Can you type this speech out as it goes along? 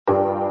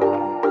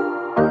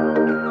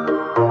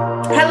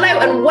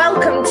and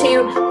welcome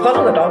to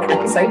Follow the Dog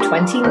episode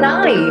 29.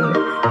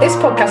 This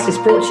podcast is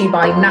brought to you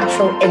by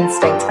Natural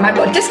Instinct, and I've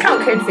got a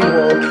discount code for you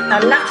all. Now,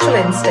 Natural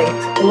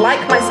Instinct,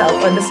 like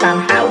myself,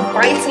 understand how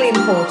vitally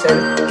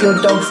important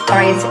your dog's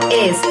diet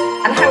is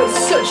and how it's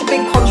such a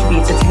big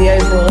contributor to the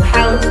overall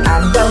health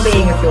and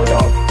well-being of your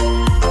dog.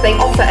 They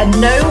offer a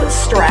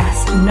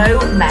no-stress,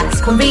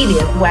 no-mess,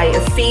 convenient way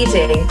of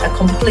feeding a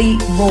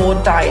complete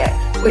raw diet,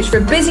 which for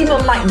a busy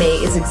mum like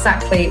me is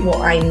exactly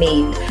what I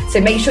need. So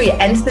make sure you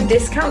enter the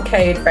discount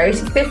code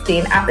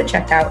Verity15 at the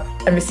checkout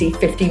and receive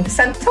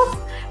 15% off.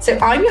 So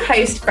I'm your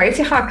host,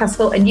 Verity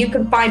Hardcastle, and you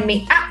can find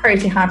me at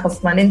Verity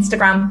Hardcastle on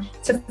Instagram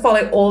to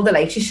follow all the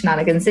latest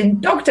shenanigans in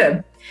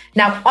dogdom.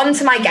 Now, on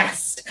to my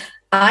guest.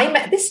 I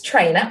met this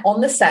trainer on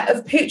the set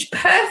of Pooch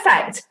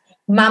Perfect,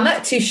 mama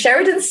to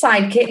Sheridan's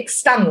sidekick,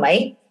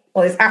 Stanley.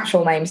 Well, his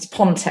actual name's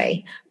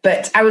Ponte,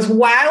 but I was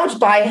wowed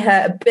by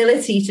her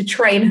ability to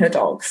train her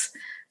dogs.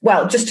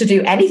 Well, just to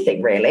do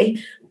anything,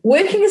 really.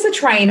 Working as a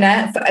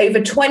trainer for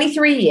over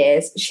 23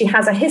 years, she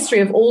has a history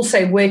of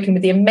also working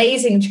with the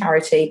amazing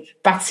charity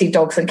Battersea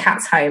Dogs and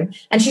Cats Home.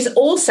 And she's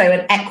also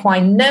an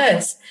equine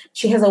nurse.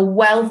 She has a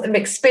wealth of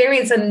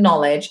experience and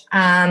knowledge,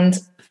 and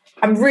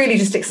I'm really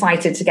just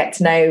excited to get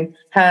to know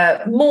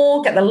her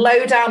more, get the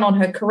lowdown on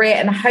her career,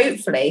 and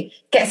hopefully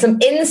get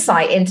some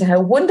insight into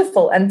her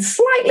wonderful and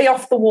slightly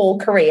off-the-wall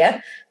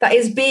career that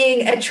is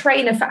being a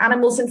trainer for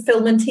animals in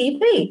film and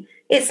TV.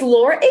 It's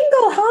Laura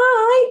Ingle,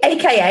 hi,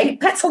 a.k.a.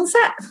 Pets on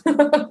Set.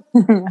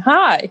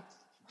 Hi.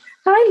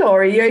 Hi,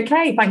 Laura, you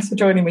okay? Thanks for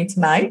joining me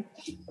tonight.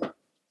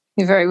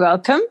 You're very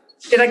welcome.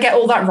 Did I get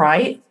all that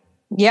right?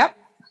 Yep.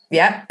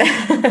 Yeah.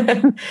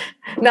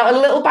 Now, a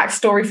little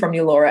backstory from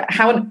you, Laura.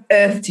 How on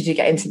earth did you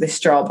get into this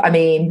job? I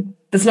mean,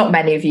 there's not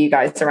many of you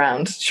guys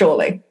around,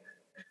 surely.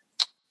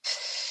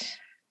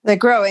 They're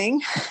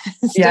growing.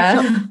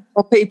 Yeah.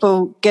 More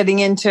people getting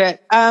into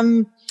it.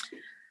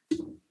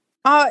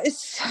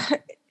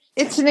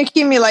 It's an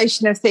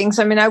accumulation of things.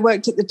 I mean, I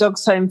worked at the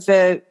Dogs Home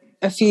for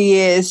a few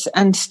years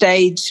and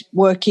stayed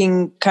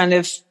working kind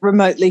of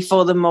remotely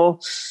for them, or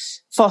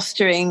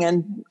fostering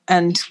and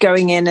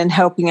going in and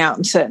helping out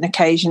on certain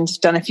occasions.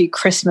 Done a few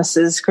Christmas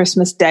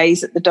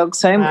days at the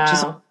Dogs Home, wow. Which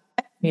is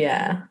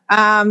yeah.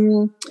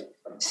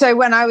 So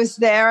when I was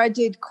there, I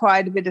did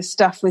quite a bit of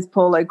stuff with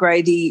Paul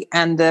O'Grady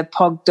and the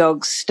Pog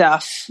Dogs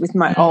stuff with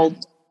my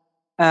old.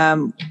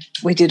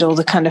 We did all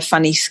the kind of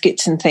funny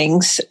skits and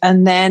things,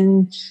 and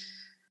then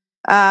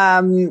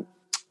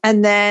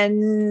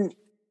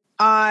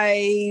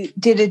I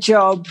did a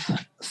job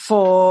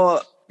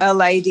for a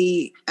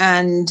lady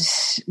and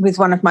with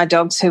one of my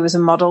dogs who was a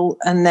model,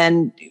 and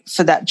then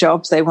for that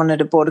job they wanted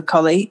a border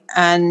collie,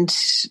 and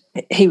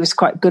he was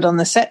quite good on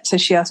the set, so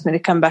she asked me to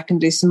come back and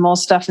do some more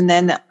stuff, and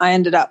then I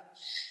ended up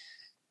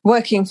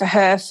working for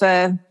her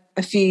for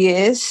a few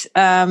years,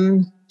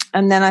 and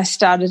then I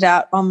started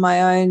out on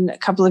my own a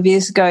couple of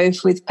years ago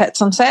with Pets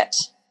on Set.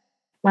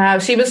 Wow,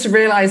 she must have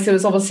realised there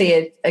was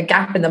obviously a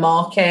gap in the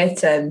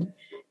market, and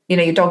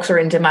your dogs were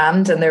in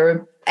demand and they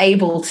were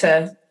able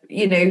to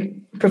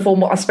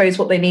perform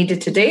what they needed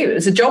to do. It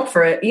was a job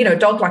for a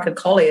dog like a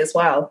collie as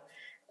well.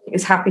 He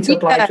was happy to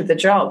oblige with the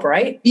job,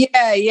 right?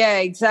 Yeah,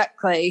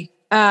 exactly.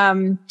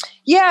 It's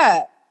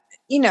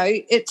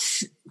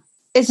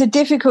a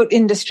difficult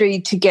industry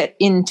to get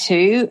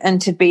into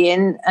and to be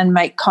in and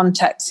make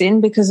contacts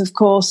in, because of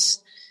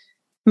course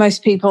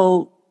most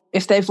people,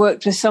 if they've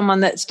worked with someone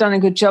that's done a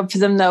good job for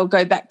them, they'll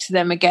go back to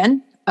them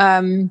again.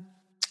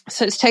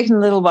 So it's taken a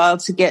little while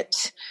to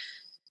get,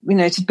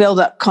 to build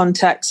up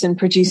contacts and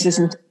producers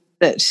and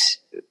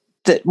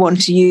that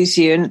want to use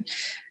you. And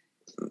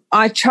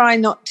I try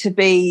not to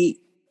be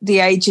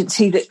the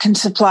agency that can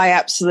supply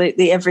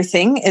absolutely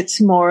everything. It's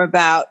more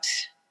about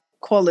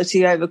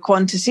quality over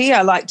quantity.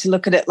 I like to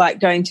look at it like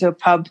going to a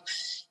pub.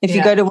 If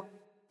you go to a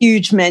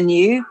huge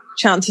menu,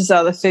 chances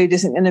are the food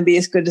isn't going to be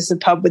as good as the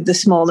pub with the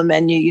smaller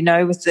menu,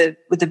 with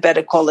the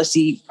better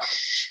quality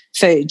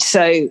food.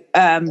 So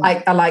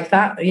I like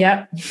that.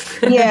 Yeah.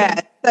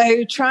 Yeah.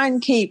 So try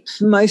and keep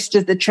most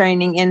of the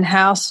training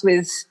in-house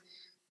with,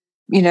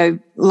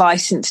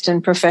 licensed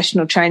and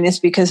professional trainers,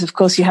 because of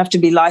course you have to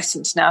be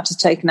licensed now to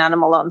take an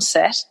animal on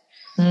set.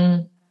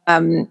 We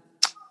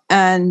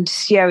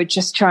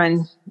just try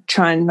and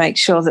make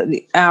sure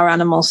that our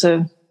animals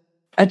are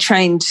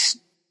trained,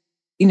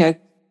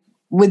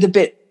 with a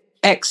bit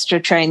extra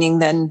training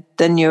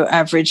than your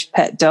average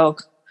pet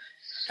dog.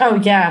 Oh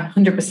yeah,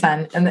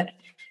 100%. And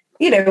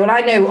and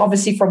I know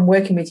obviously from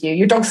working with you,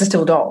 your dogs are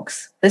still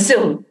dogs. They're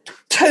still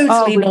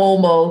totally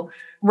normal,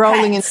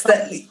 rolling in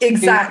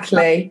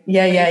exactly.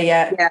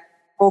 Yeah.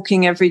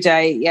 Walking every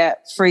day. Yeah,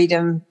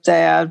 freedom.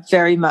 They are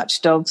very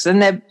much dogs,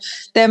 and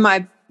they're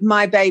my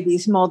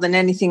babies more than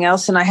anything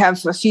else. And I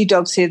have a few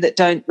dogs here that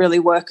don't really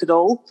work at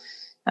all.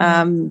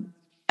 And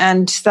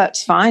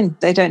that's fine.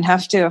 They don't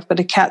have to. I've got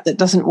a cat that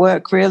doesn't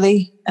work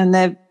really, and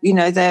they're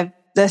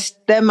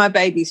my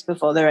babies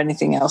before they're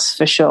anything else,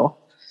 for sure.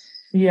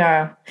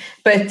 Yeah,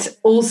 but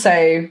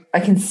also I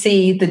can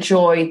see the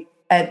joy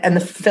and the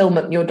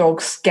fulfillment your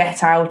dogs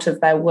get out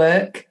of their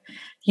work.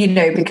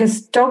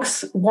 because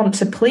dogs want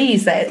to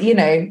please.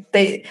 They've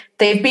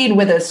been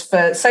with us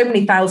for so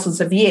many thousands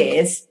of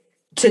years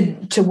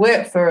to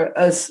work for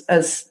us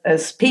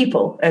as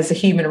people, as a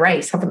human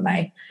race, haven't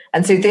they?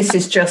 And so this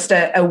is just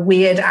a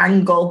weird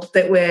angle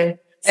that we're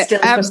still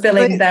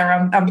fulfilling their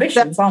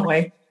ambitions, aren't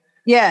we?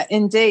 Yeah,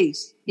 indeed.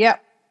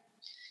 Yep.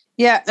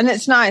 Yeah, and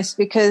it's nice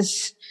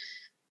because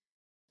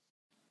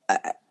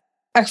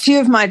a few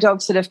of my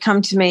dogs that have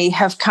come to me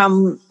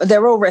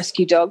they're all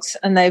rescue dogs,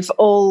 and they've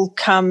all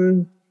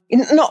come,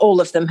 not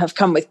all of them have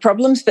come with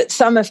problems, but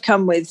some have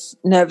come with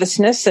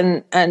nervousness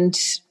and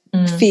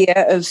fear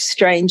of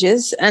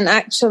strangers. And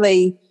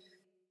actually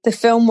the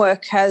film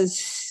work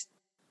has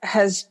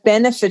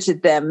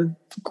benefited them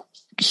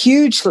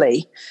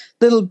hugely.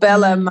 Little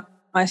Bella,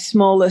 my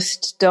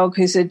smallest dog,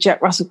 who's a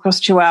Jack Russell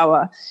Cross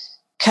Chihuahua,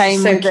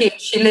 came so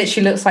cute. She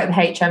literally looks like the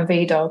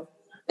HMV dog.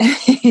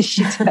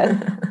 She does.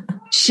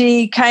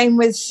 She came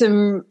with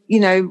some,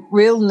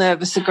 real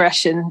nervous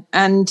aggression,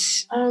 and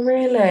oh,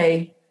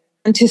 really?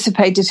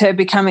 Anticipated her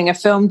becoming a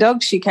film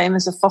dog. She came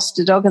as a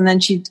foster dog, and then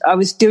I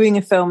was doing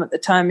a film at the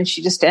time, and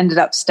she just ended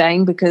up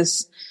staying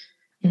because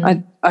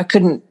I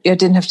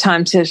didn't have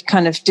time to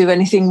kind of do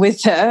anything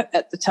with her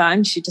at the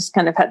time. She just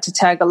kind of had to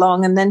tag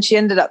along, and then she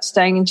ended up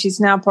staying, and she's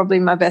now probably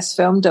my best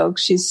film dog.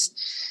 She's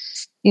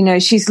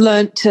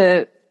learnt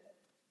to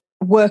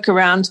work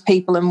around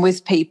people and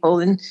with people,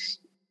 and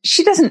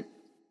she doesn't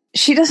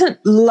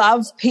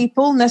love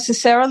people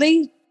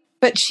necessarily,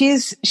 but she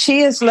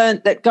has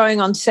learnt that going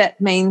on set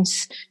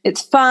means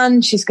it's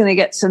fun. She's going to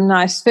get some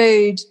nice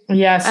food.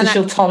 Yeah, so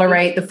she'll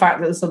tolerate the fact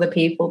that there's other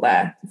people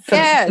there for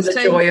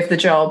the joy of the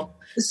job.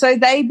 So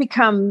they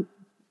become,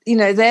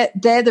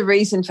 they're the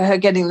reason for her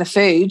getting the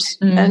food,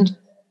 and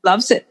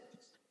loves it.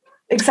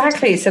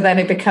 Exactly. So then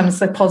it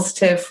becomes a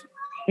positive,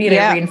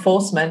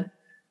 reinforcement.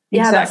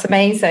 Yeah, exactly. That's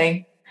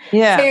amazing.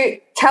 Yeah. So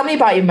tell me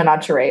about your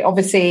menagerie.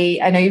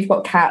 Obviously, I know you've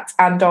got cats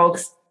and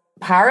dogs,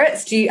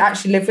 parrots. Do you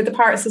actually live with the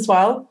parrots as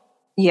well?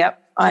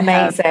 Yep,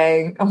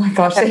 amazing. Have. Oh my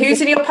gosh. So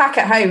who's in your pack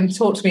at home?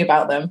 Talk to me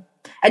about them.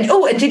 And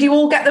did you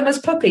all get them as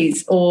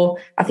puppies? Or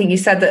I think you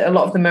said that a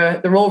lot of them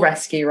they're all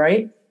rescue,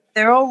 right?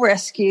 They're all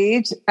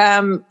rescued.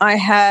 I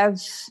have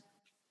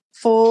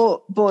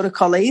 4 border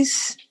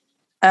collies,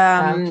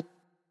 and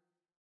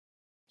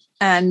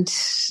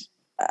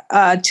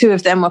 2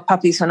 of them were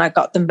puppies when I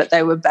got them, but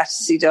they were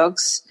Battersea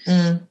dogs.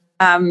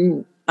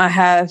 I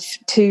have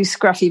 2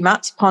 scruffy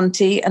mutts,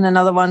 Ponty, and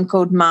another one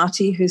called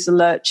Marty, who's a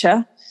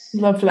lurcher.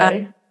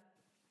 Lovely.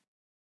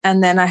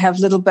 And then I have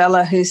little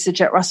Bella, who's the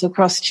Jack Russell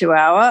Cross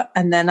Chihuahua,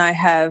 and then I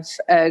have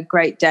a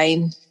Great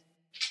Dane.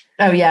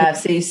 Oh, yeah,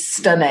 so he's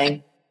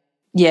stunning.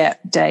 Yeah,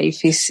 Dave,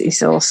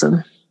 he's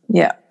awesome.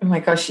 Yeah. Oh, my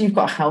gosh, you've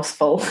got a house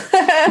full.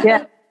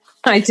 Yeah,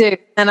 I do.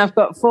 And I've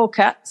got 4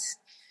 cats.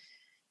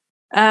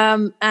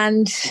 And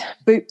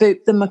Boop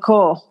Boop the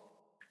macaw.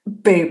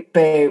 Boop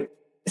Boop.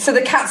 So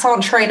the cats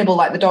aren't trainable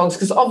like the dogs,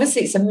 because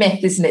obviously it's a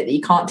myth, isn't it, that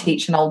you can't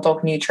teach an old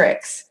dog new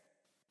tricks?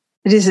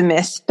 It is a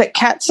myth, but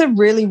cats are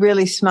really,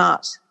 really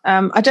smart.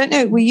 I don't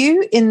know, were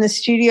you in the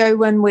studio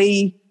when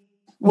we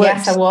worked?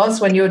 Yes, I was,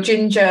 when your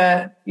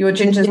ginger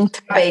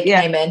tabby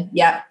came in.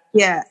 Yeah.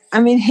 Yeah.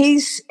 I mean,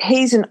 he's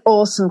an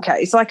awesome cat.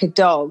 He's like a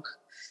dog.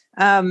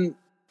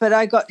 But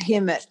I got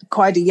him at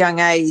quite a young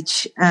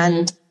age,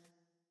 and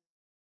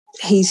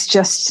he's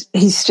just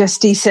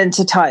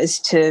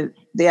desensitized to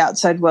the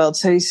outside world.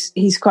 So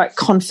he's quite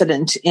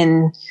confident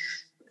in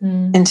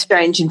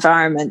strange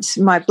environments.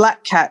 My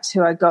black cat,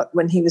 who I got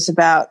when he was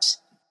about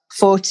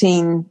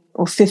 14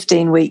 or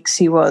 15 weeks,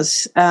 he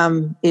was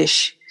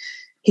ish.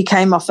 He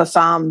came off a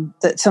farm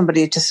that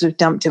somebody had just sort of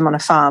dumped him on a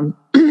farm.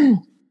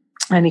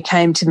 And he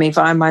came to me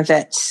via my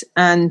vets,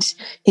 and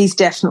he's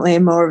definitely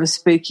more of a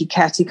spooky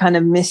cat. He kind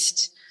of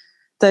missed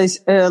those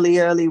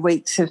early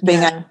weeks of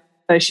being able to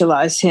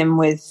socialize him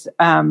with,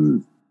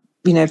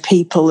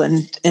 people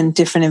and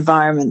different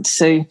environments.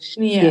 So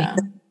yeah,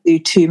 do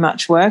too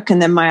much work.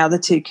 And then my other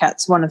 2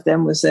 cats, one of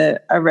them was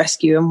a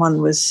rescue, and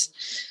one was,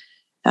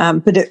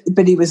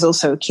 but he was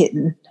also a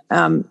kitten.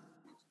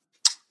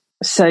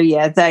 So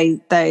yeah,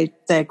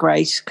 they're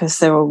great because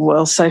they're all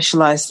well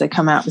socialized. They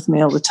come out with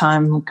me all the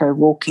time, go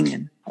walking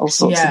and all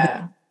sorts of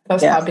things.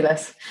 That's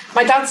fabulous.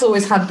 My dad's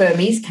always had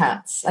Burmese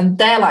cats, and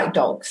they're like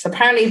dogs.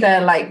 Apparently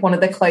they're like one of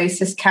the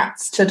closest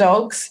cats to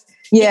dogs.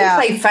 You can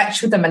play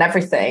fetch with them and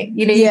everything.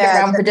 You get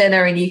around for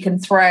dinner and you can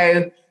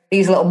throw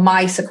these little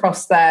mice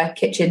across their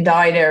kitchen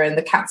diner, and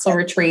the cats will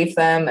retrieve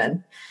them.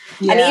 And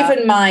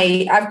even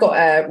I've got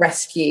a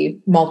rescue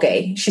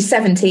Moggy. She's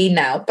 17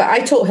 now, but I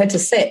taught her to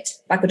sit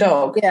like a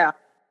dog.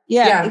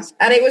 Yeah.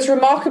 And it was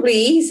remarkably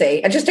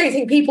easy. I just don't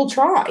think people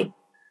try.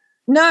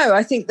 No,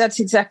 I think that's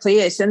exactly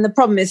it. And the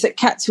problem is that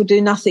cats will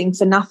do nothing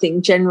for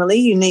nothing generally.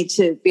 You need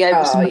to be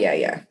able to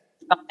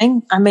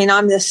something. I mean,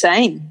 I'm the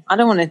same. I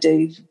don't want to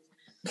do...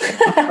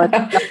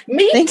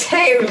 Me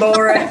too,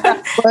 Laura.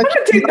 I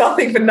don't do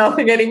nothing for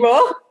nothing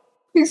anymore.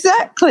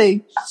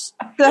 Exactly.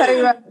 So,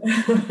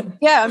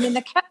 I mean,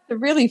 the cats are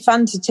really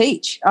fun to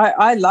teach.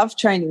 I love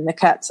training the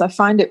cats. I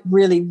find it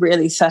really,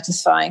 really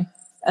satisfying.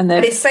 And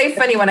it's so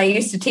funny when I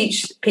used to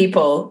teach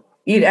people,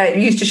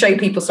 used to show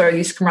people, sorry, I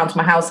used to come around to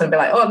my house and be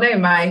like, oh no,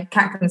 my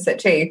cat can sit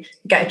too.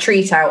 Get a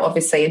treat out,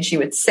 obviously, and she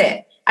would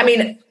sit. I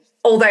mean,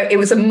 although it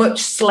was a much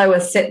slower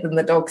sit than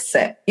the dogs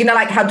sit. You know,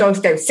 like how dogs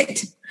go,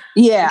 sit.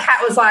 Yeah. The cat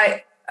was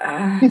like,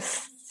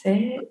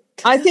 sit.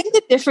 I think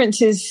the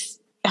difference is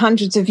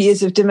hundreds of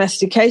years of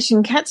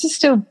domestication. Cats are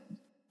still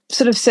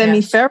sort of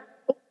semi-feral,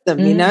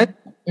 you know?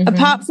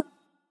 Apart from,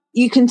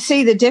 you can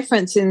see the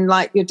difference in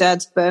like your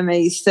dad's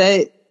Burmese.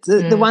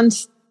 The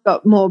ones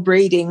got more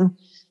breeding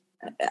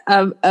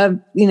are,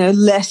 you know,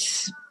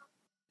 less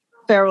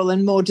feral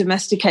and more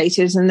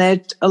domesticated, and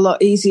they're a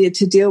lot easier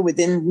to deal with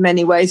in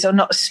many ways, or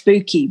not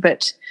spooky.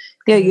 But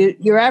yeah,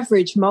 your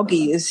average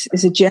moggy is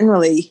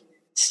generally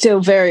still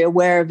very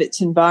aware of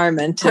its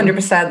environment.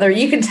 100%.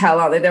 You can tell,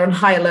 aren't they? They're on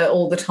high alert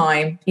all the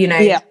time. You know,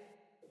 yeah.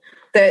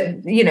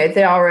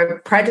 They are a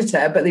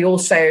predator, but they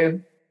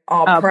also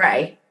are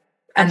prey,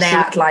 and absolutely. They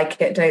act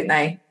like it, don't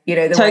they? You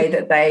know, the way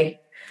that they.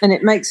 And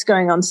it makes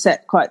going on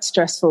set quite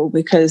stressful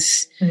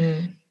because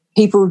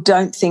people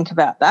don't think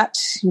about that.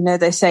 You know,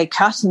 they say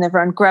cut, and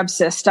everyone grabs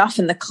their stuff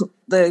and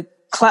the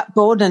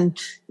clapboard, and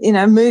you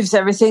know, moves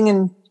everything,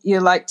 and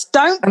you're like,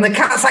 don't. And the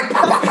cat's like,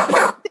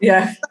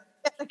 yeah.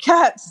 The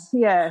cats,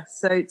 yeah.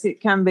 So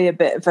it can be a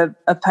bit of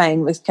a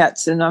pain with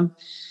cats, and I'm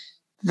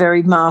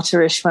very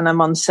martyrish when I'm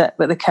on set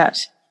with a cat.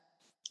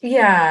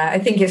 Yeah, I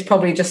think it's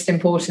probably just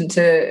important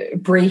to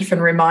brief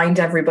and remind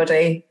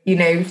everybody, you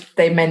know,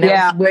 they may not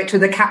have worked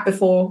with a cat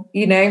before,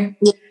 you know.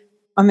 Yeah.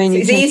 I mean,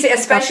 it's easy,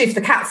 especially if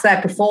the cat's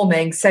there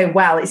performing so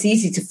well, it's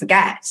easy to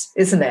forget,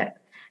 isn't it?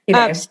 You know.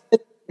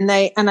 Absolutely.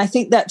 And I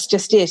think that's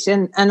just it.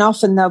 And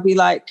often they'll be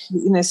like,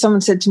 you know,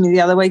 someone said to me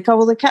the other week, oh,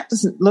 well, the cat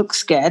doesn't look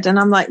scared. And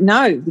I'm like,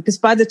 no, because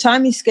by the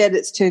time he's scared,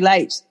 it's too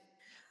late.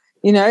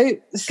 You know,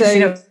 so you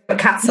know what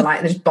cats are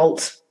like, they just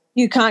bolt.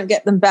 You can't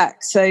get them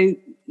back. So,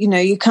 you know,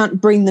 you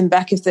can't bring them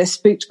back if they're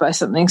spooked by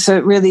something. So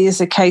it really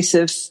is a case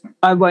of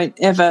I won't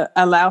ever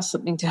allow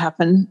something to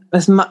happen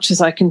as much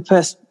as I can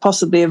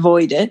possibly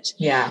avoid it.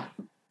 Yeah.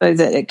 So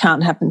that it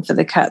can't happen for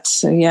the cats.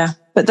 So, yeah.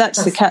 But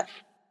that's the cat.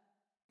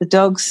 The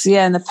dogs,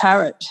 yeah, and the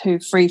parrot who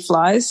free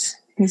flies.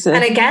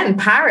 And again,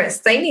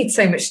 parrots, they need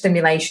so much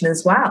stimulation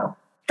as well.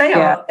 They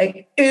are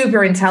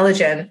uber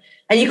intelligent,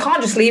 and you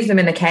can't just leave them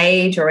in a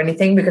cage or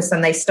anything, because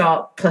then they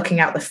start plucking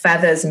out the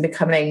feathers and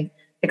becoming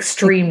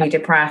extremely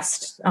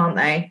depressed, aren't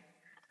they?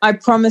 I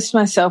promised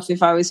myself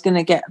if I was going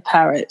to get a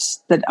parrot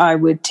that I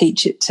would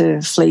teach it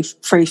to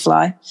free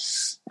fly.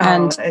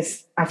 And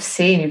I've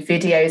seen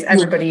videos.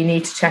 Everybody, you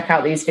need to check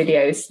out these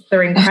videos.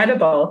 They're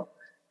incredible.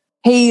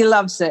 He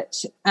loves it,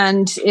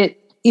 and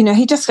you know,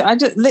 I just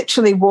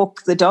literally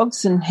walk the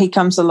dogs, and he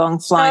comes along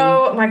flying.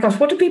 Oh my gosh,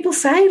 what do people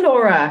say,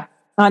 Laura?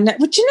 I know.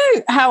 But you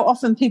know how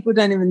often people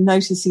don't even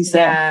notice he's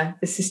there? Yeah,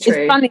 this is true.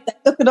 It's funny. They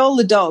look at all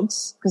the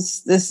dogs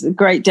because there's a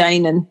Great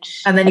Dane, and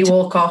then you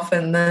walk off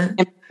in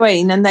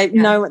between, and they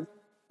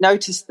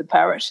notice the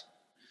parrot.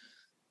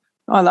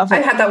 I love it. I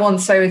had that one.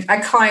 So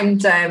I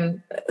climbed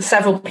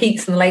several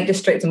peaks in the Lake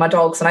District with my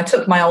dogs, and I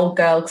took my old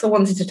girl because I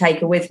wanted to take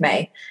her with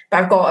me.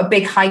 But I've got a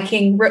big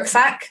hiking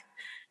rucksack.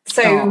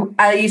 So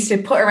I used to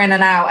put her in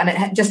and out, and it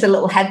had just a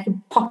little head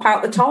would pop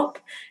out the top.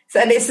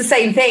 And it's the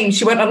same thing.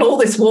 She went on all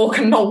this walk,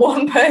 and not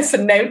one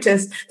person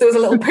noticed there was a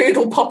little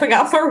poodle popping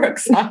out of her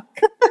rucksack.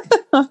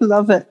 I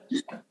love it.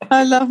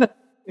 I love it.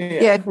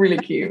 Yeah, really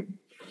cute.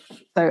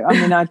 So, I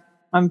mean,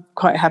 I'm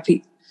quite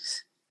happy.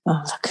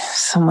 Oh, look,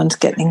 someone's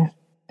getting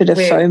bit of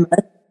FOMO.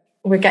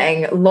 We're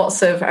getting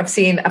lots of. I've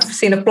seen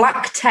a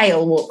black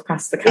tail walk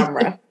past the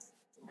camera.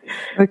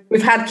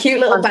 We've had cute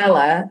little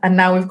Bella, and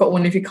now we've got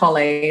one of your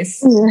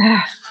collies.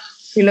 Yeah,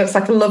 he looks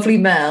like a lovely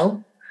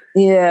Merle.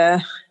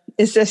 Yeah,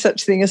 is there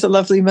such thing as a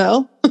lovely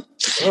Merle?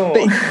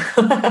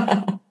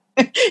 Oh.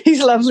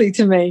 He's lovely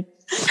to me.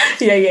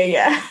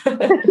 Yeah.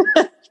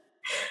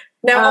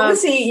 Now,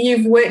 obviously,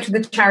 you've worked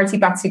with the charity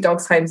Batty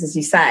Dogs Homes, as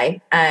you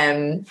say,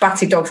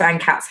 Batty Dogs and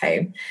Cats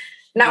Home.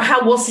 Now,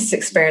 how was this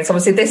experience?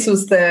 Obviously, this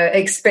was the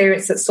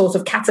experience that sort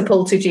of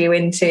catapulted you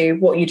into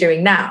what you're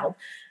doing now.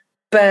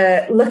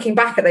 But looking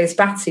back at those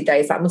Batty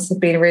days, that must have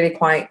been really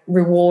quite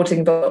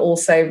rewarding, but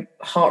also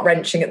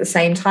heart-wrenching at the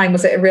same time.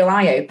 Was it a real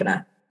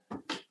eye-opener?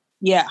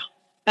 Yeah.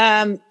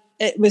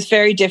 It was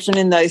very different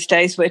in those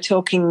days. We're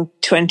talking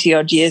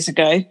 20-odd years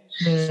ago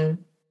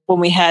when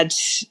we had,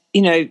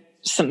 you know,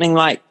 something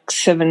like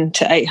 700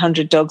 to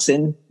 800 dogs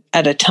in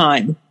at a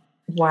time.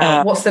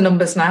 Wow. What's the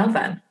numbers now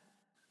then?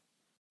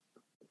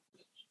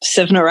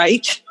 7 or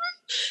 8,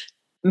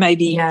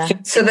 maybe. Yeah.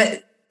 So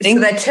their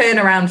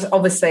turnaround,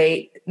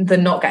 obviously, they're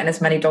not getting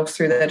as many dogs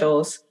through their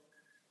doors.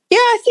 Yeah,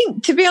 I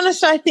think, to be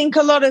honest, I think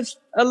a lot of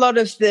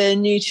the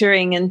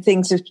neutering and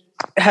things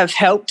have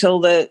helped. All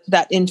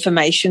that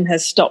information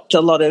has stopped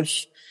a lot of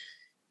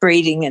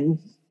breeding, and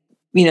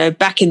you know,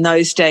 back in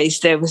those days,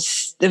 there were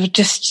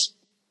just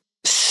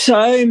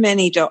so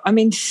many dogs. I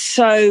mean,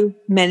 so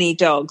many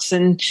dogs,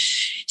 and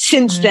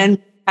since then,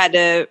 we had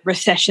a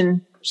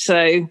recession.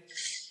 So,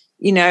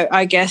 you know,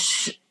 I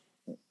guess.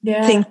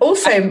 Yeah.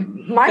 Also,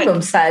 my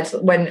mum said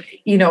when,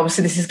 you know,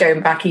 obviously this is going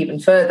back even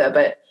further,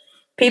 but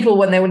people,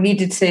 when they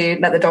needed to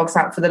let the dogs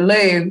out for the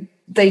loo,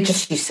 they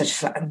just used to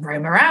just let them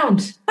roam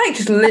around, like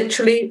just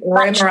literally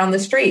roam around the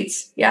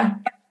streets. Yeah.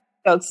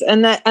 Dogs.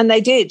 And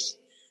they did.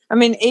 I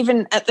mean,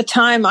 even at the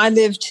time I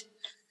lived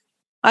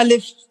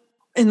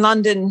in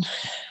London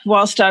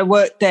whilst I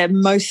worked there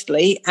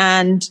mostly,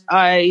 and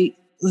I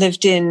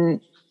lived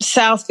in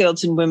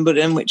Southfields in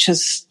Wimbledon, which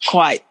is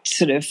quite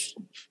sort of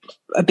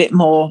a bit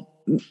more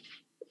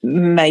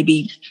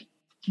maybe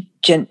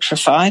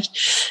gentrified.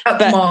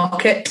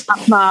 Upmarket.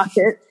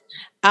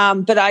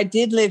 But I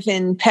did live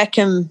in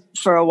Peckham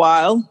for a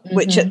while,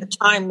 which at the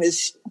time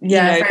was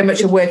very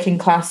much a working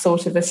class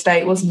sort of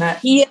estate, wasn't it?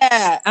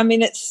 Yeah, I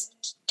mean it's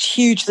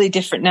hugely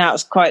different now.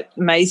 It's quite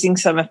amazing,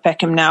 some of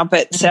Peckham now,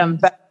 but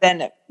back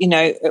then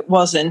it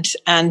wasn't,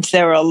 and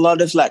there were a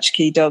lot of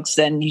latchkey dogs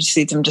then. You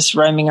see them just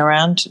roaming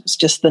around. It's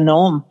just the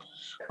norm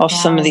of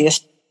some of the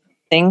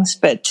things.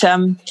 But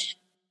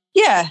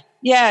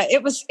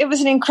it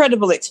was an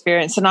incredible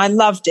experience, and I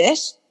loved it.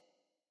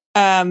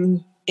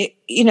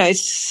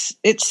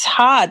 It's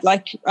hard.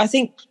 Like, I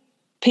think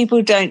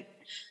people don't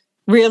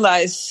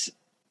realize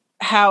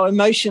how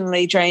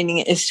emotionally draining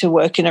it is to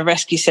work in a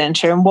rescue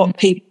centre, and what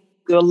people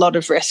do a lot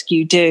of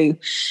rescue do.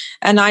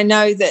 And I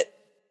know that,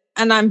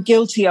 and I'm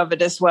guilty of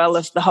it as well,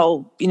 of the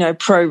whole,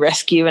 pro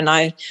rescue. And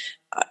a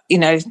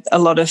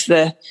lot of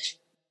the,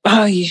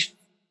 you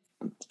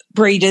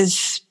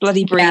breeders,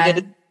 bloody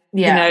breeders,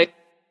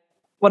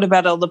 what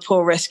about all the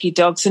poor rescue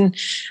dogs? And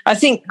I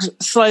think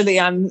slowly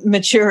I'm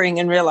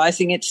maturing and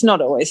realising it's not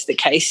always the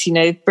case.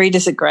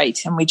 Breeders are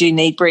great, and we do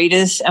need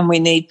breeders, and we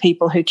need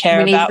people who care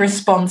about... We need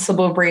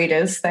responsible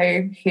breeders,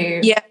 though,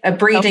 who are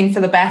breeding for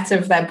the better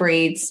of their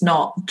breeds,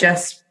 not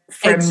just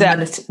for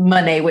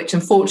money, which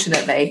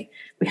unfortunately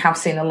we have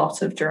seen a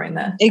lot of during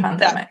the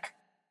pandemic.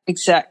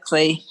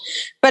 Exactly.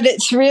 But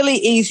it's really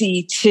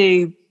easy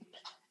to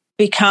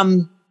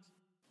become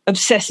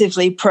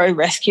obsessively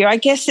pro-rescue. I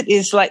guess it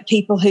is like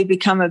people who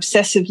become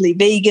obsessively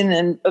vegan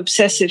and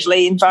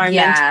obsessively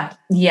environmental.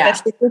 Yeah.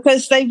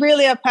 Because they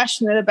really are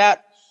passionate about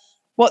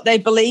what they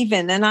believe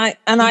in. And I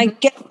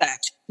get that.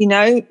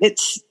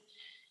 It's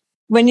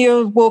when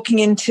you're walking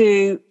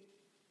into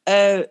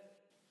a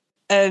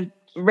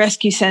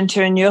rescue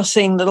centre and you're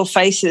seeing little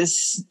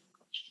faces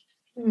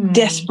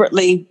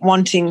desperately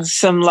wanting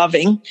some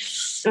loving.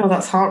 Oh,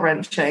 that's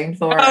heart-wrenching,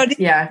 Laura. I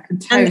can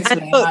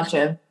totally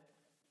imagine.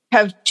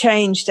 Have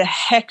changed a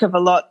heck of a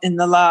lot in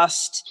the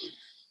last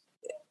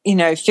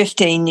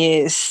 15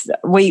 years.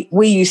 We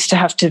used to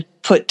have to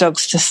put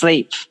dogs to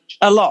sleep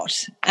a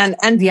lot, and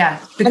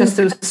because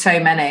there was so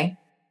many.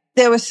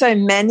 There were so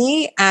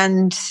many,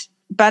 and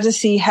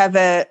Battersea have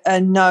a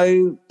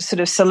no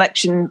sort of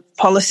selection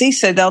policy,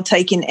 so they'll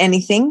take in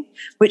anything,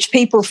 which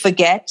people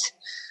forget.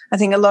 I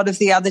think a lot of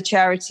the other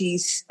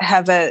charities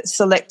have a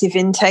selective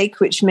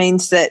intake, which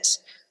means that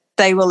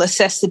they will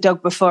assess the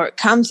dog before it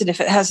comes, and if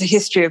it has a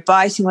history of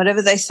biting,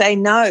 whatever, they say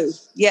no.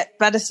 Yet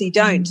Battersea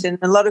don't. And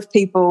a lot of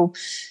people,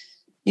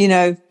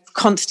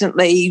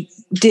 constantly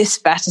diss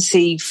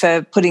Battersea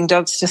for putting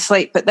dogs to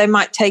sleep, but they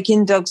might take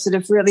in dogs that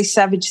have really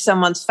savaged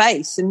someone's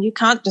face, and you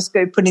can't just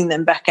go putting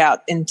them back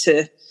out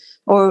into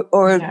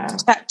or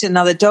attacked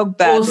another dog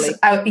badly.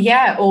 Or an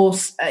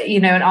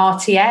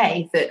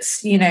RTA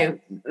that's,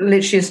 literally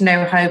has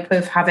no hope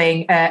of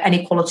having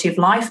any quality of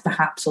life,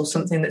 perhaps, or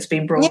something that's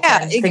been brought in,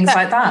 exactly. Things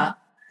like that.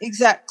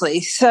 Exactly.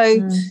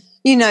 So,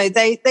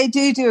 they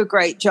do a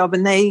great job,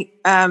 and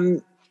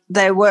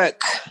they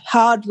work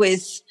hard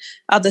with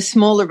other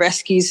smaller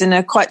rescues and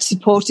are quite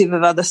supportive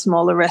of other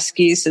smaller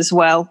rescues as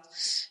well.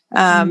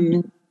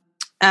 And,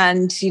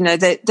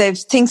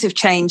 things have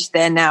changed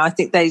there now. I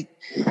think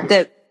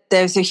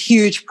there's a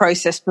huge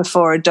process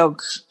before a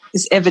dog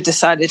is ever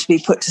decided to be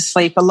put to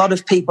sleep. A lot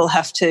of people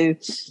have to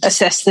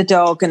assess the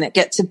dog, and it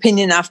gets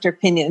opinion after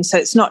opinion. So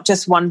it's not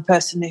just one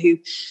person who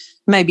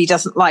maybe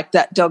doesn't like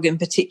that dog in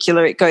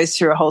particular. It goes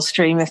through a whole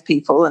stream of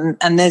people,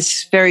 and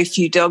there's very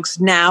few dogs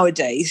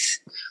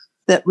nowadays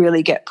that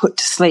really get put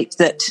to sleep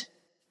that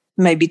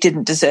maybe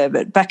didn't deserve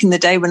it. Back in the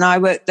day when I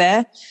worked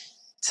there,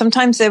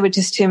 sometimes there were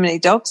just too many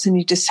dogs, and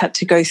you just had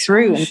to go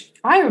through. And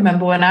I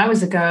remember when I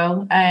was a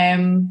girl,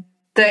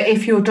 that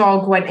if your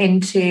dog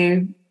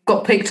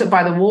got picked up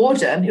by the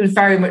warden, it was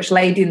very much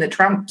Lady and the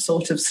Tramp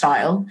sort of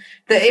style,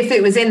 that if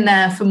it was in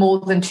there for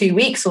more than 2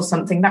 weeks or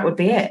something, that would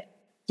be it.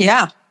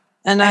 Yeah.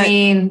 And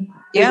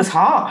it was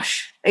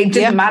harsh. It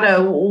didn't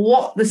matter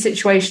what the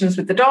situation was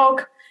with the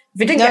dog.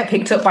 If it didn't get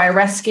picked up by a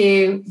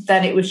rescue,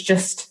 then it was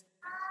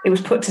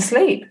put to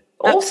sleep.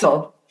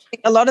 Awful.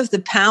 A lot of the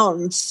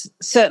pounds,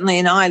 certainly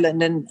in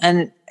Ireland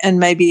and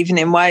maybe even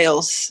in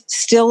Wales,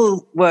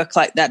 still work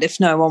like that if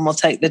no one will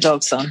take the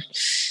dogs on. Wow.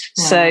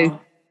 So,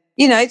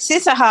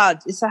 it's a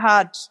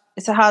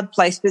hard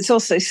place, but it's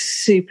also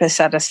super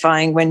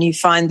satisfying when you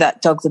find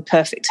that dog the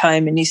perfect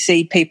home, and you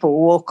see people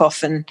walk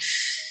off and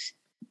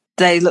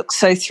they look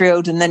so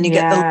thrilled, and then you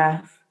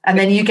get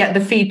you get the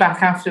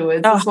feedback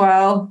afterwards as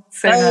well.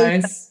 So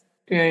nice.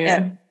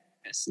 Yeah.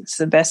 Yes, it's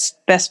the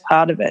best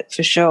part of it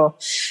for sure.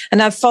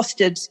 And I've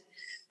fostered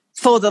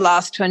for the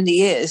last 20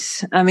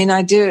 years. I mean,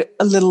 I do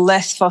a little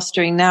less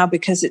fostering now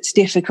because it's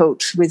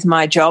difficult with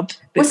my job.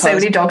 With so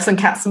many dogs and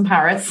cats and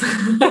parrots.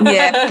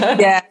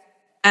 Yeah.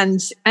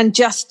 And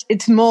just,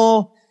 it's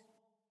more,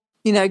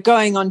 you know,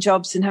 going on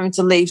jobs and having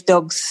to leave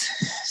dogs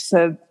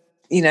for,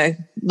 you know,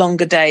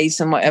 longer days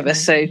and whatever.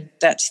 So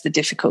that's the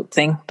difficult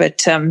thing.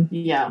 But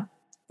yeah,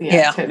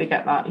 totally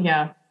get that.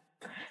 Yeah.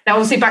 Now,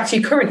 obviously, back to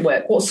your current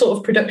work, what sort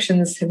of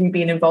productions have you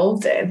been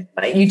involved in?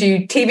 Like, you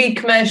do TV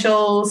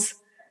commercials,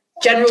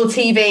 general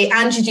TV,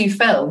 and you do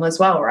film as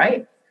well,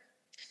 right?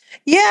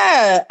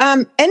 Yeah,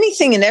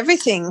 anything and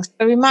everything.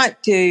 So we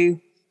might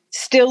do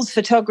stills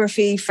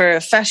photography for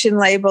a fashion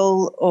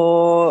label,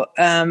 or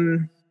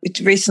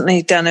we've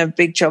recently done a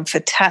big job for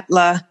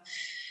Tatler.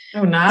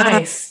 Oh,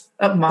 nice.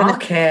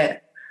 Upmarket.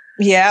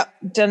 Yeah,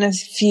 done a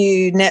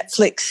few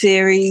Netflix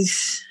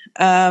series.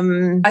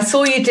 I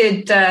saw you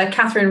did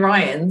Catherine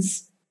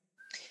Ryan's.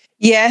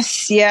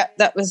 Yes, yeah,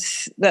 that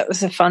was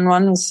a fun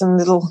one with some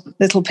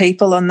little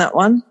people on that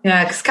one.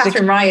 Yeah, because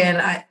Catherine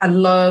Ryan, I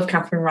love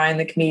Catherine Ryan,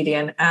 the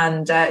comedian,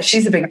 and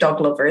she's a big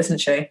dog lover, isn't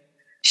she?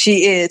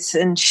 She is,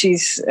 and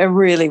she's a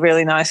really,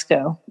 really nice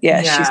girl.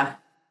 Yeah.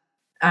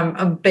 I'm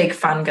a big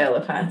fangirl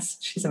of hers.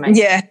 She's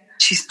amazing. Yeah,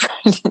 she's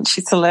brilliant.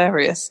 She's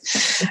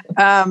hilarious.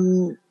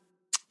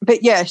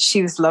 But yeah,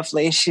 she was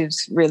lovely. She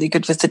was really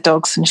good with the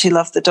dogs, and she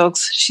loved the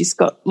dogs. She's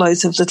got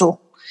loads of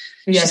little...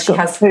 Yeah, she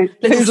has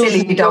little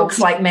silly dogs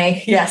like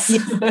me. Yes. Shih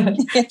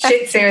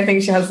Tzu, I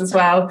think she has as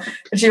well.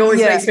 And she always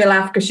makes me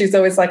laugh because she's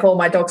always like, oh,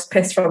 my dog's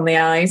pissed from the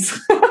eyes.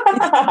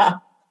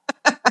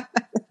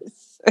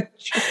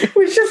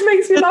 Which just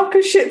makes me laugh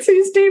because Shih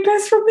Tzus do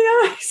piss from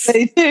the eyes.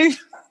 They do.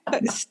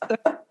 It's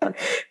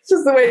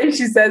just the way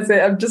she says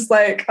it. I'm just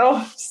like,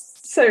 oh,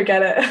 so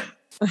get it.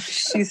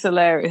 She's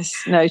hilarious.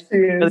 No, she's a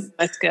really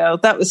nice girl.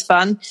 That was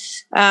fun.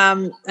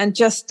 And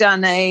just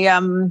done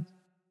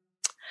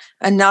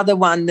another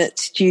one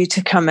that's due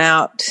to come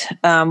out.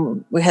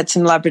 We had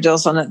some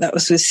Labradors on it. That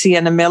was with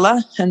Sienna Miller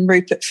and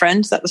Rupert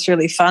Friend. That was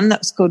really fun. That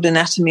was called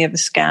Anatomy of a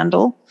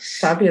Scandal.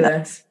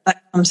 Fabulous.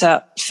 That comes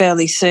out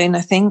fairly soon,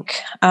 I think.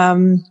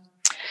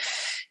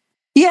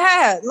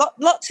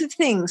 Lots of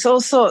things,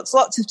 all sorts,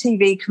 lots of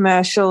TV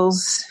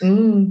commercials.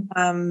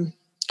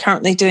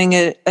 Currently doing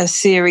a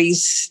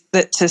series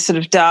that's a sort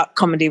of dark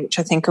comedy, which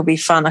I think will be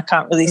fun. I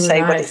can't really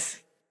say what it is.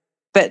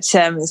 But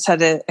it's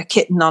had a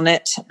kitten on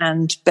it,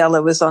 and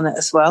Bella was on it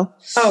as well.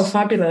 Oh,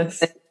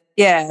 fabulous.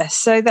 Yeah,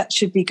 so that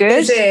should be good.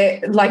 Is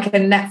it like a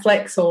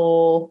Netflix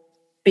or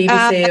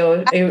BBC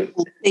or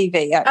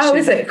TV, actually. Oh,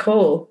 is it?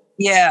 Cool.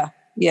 Yeah.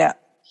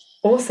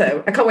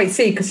 Awesome. I can't wait to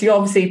see, because you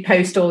obviously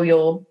post all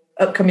your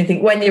upcoming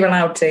things when you're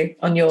allowed to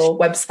on your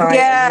website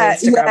and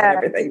Instagram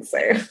and everything. So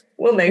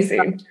we'll know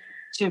soon.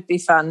 Should be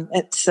fun.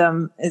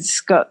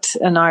 It's got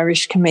an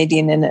Irish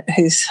comedian in it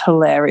who's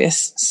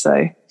hilarious.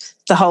 So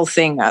the whole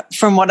thing,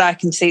 from what I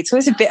can see, it's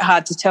always a bit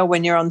hard to tell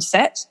when you're on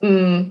set.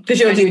 Because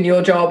you're doing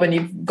your job and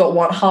you've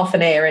got half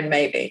an ear in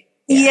maybe.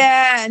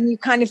 Yeah, and you're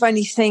kind of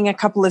only seeing a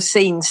couple of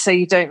scenes, so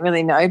you don't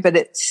really know, but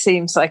it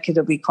seems like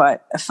it'll be quite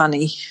a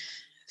funny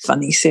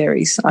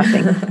series, I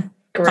think.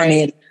 Great.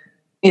 Funny.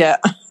 Yeah.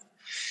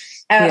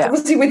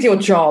 Obviously, with your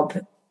job,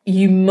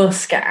 you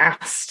must get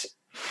asked,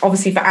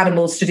 obviously, for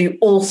animals to do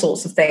all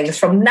sorts of things,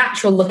 from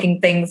natural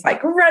looking things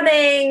like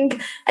running,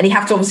 and you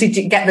have to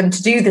obviously get them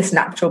to do this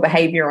natural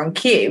behavior on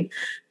cue,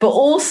 but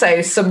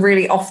also some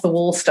really off the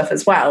wall stuff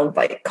as well,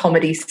 like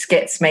comedy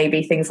skits,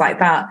 maybe things like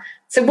that.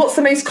 So what's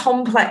the most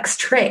complex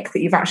trick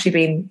that you've actually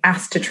been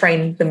asked to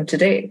train them to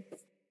do?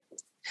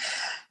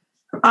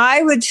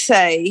 I would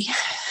say,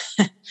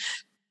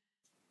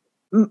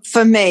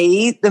 for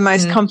me, the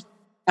most complex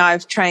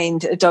I've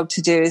trained a dog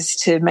to do is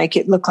to make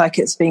it look like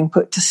it's being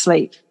put to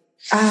sleep.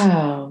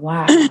 Oh,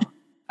 wow.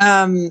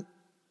 And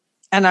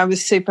I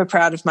was super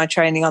proud of my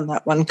training on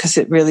that one, because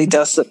it really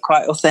does look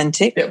quite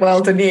authentic.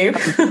 Well done, you.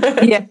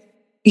 Yeah.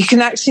 You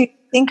can actually,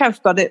 I think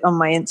I've got it on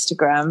my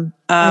Instagram.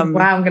 Wow,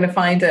 I'm going to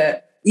find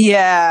it.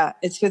 Yeah,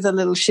 it's with a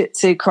little Shih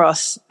Tzu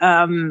cross.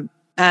 And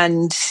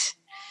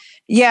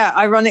yeah,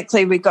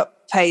 ironically, we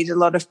got paid a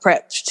lot of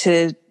prep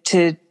to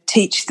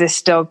teach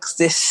this dog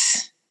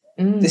this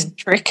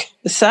trick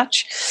as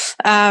such.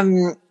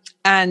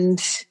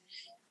 And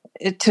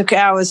it took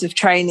hours of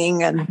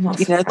training and,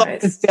 lots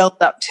of build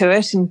up to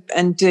it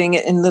and doing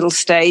it in little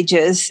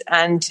stages.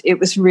 And it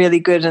was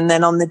really good. And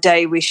then on the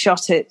day we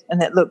shot it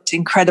and it looked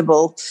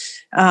incredible.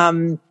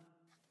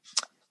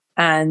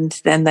 And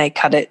then they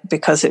cut it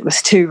because it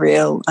was too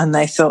real. And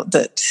they thought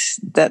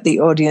that the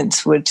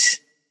audience would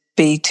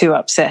be too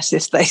upset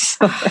if they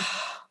saw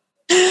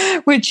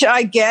it, which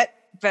I get.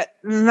 But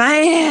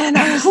man,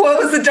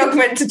 what was the dog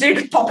meant to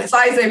do? Pop its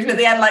eyes open at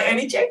the end, like,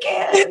 only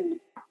joking.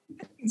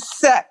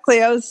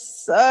 Exactly. I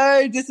was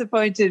so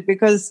disappointed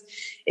because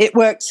it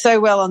worked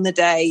so well on the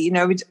day.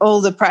 With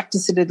all the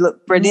practice, it had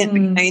looked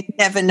brilliant. But, you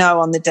never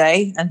know on the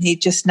day, and he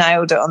just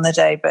nailed it on the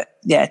day. But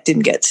yeah, it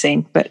didn't get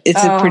seen. But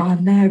it's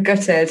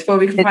gutted. Well,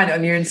 we can find it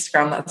on your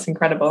Instagram. That's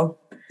incredible.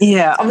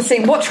 Yeah.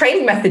 Obviously, what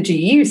training method do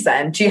you use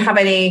then? Do you have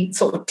any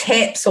sort of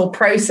tips or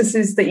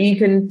processes that you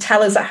can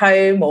tell us at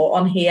home or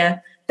on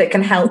here that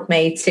can help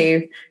me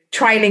to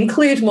try and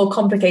include more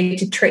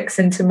complicated tricks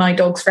into my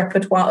dog's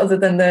repertoire other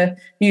than the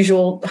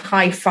usual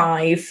high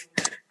five,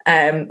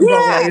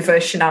 roll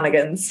over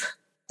shenanigans?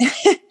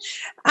 I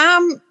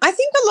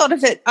think a lot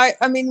of it,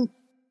 I mean,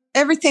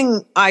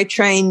 everything I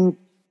train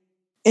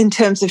in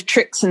terms of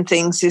tricks and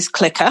things is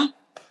clicker.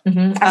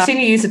 Mm-hmm. I've seen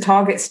you use a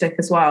target stick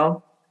as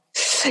well.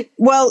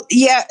 Well,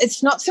 yeah,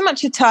 it's not so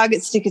much a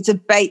target stick, it's a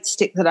bait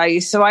stick that I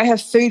use. So I have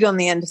food on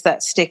the end of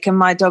that stick, and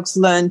my dogs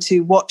learn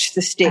to watch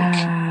the stick.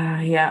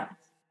 Yeah.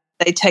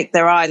 They take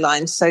their eye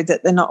line so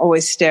that they're not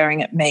always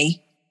staring at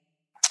me.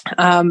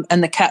 And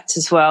the cats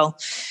as well.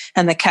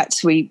 And the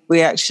cats, we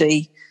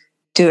actually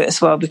do it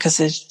as well because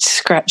they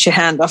scratch your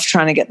hand off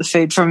trying to get the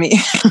food from you.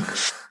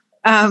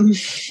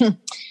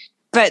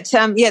 But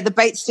the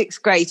bait stick's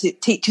great.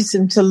 It teaches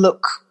them to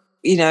look,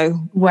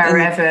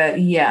 wherever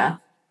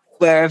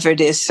it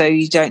is, so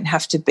you don't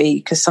have to be,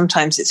 because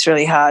sometimes it's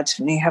really hard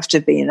and you have to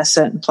be in a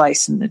certain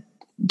place and the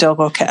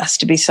dog or cat has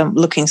to be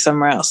looking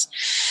somewhere else.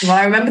 Well,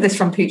 I remember this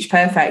from Pooch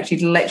Perfect.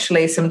 You'd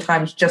literally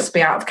sometimes just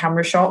be out of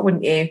camera shot,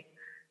 wouldn't you?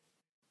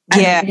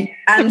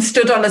 And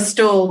stood on a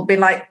stool, be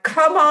like,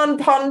 come on,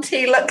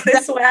 Ponty, look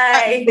this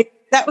way.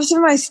 That was the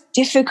most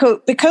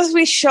difficult, because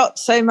we shot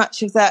so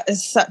much of that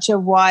as such a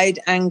wide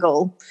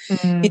angle,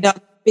 big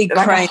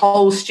like crane. A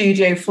whole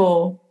Studio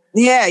 4.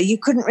 Yeah, you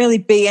couldn't really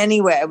be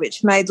anywhere,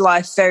 which made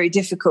life very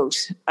difficult.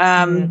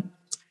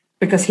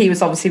 Because he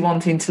was obviously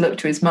wanting to look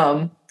to his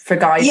mum for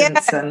guidance. Yeah,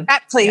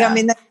 exactly. Yeah. I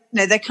mean,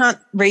 they can't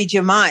read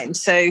your mind.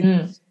 So,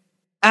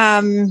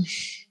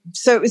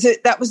 so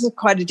that was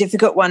quite a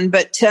difficult one.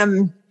 But,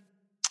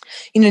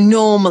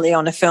 normally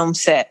on a film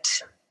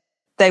set,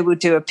 they would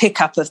do a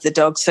pickup of the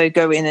dog. So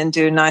go in and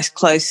do a nice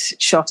close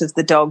shot of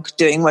the dog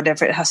doing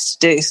whatever it has to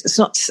do. So it's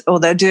not, or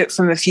they'll do it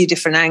from a few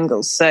different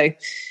angles. So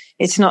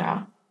it's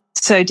not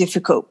so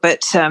difficult.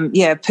 But,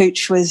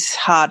 Pooch was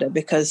harder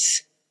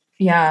because...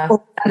 Yeah.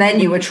 And then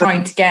you were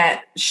trying to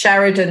get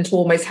Sheridan to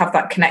almost have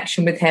that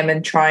connection with him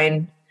and try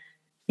and,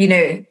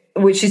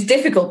 which is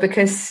difficult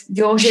because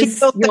you're his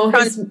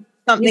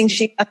something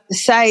she has to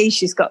say.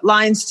 She's got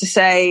lines to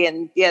say,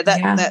 and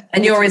that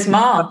and you're his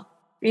mom,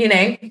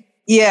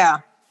 Yeah.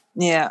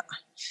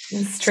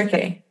 It's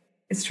tricky.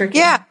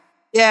 Yeah.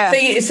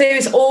 So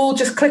it's all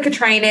just clicker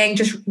training,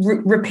 just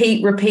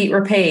repeat.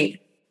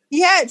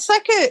 Yeah, it's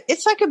like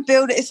a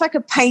build. It's like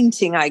a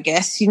painting, I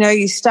guess.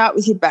 You start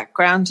with your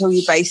background, all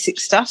your basic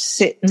stuff,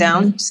 sit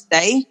down,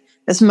 stay,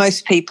 as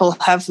most people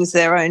have with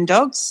their own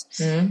dogs.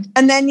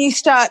 And then you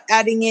start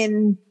adding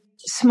in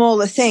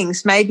smaller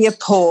things, maybe a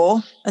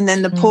paw, and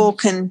then the paw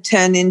can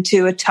turn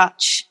into a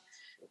touch.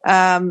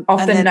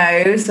 Off the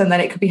nose, and then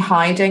it could be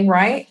hiding,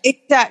 right?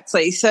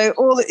 Exactly. So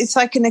it's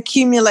like an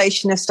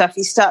accumulation of stuff.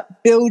 You start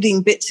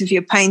building bits of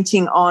your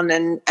painting on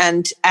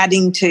and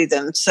adding to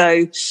them.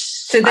 So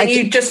then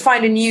you just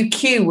find a new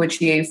cue,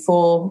 would you,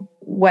 for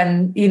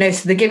when,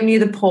 so they're giving you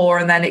the paw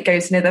and then it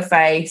goes near the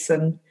face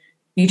and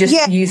you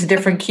just use a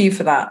different cue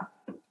for that.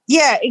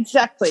 Yeah,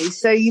 exactly.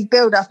 So you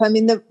build up. I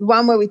mean, the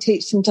one where we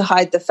teach them to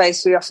hide the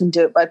face, we often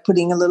do it by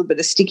putting a little bit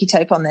of sticky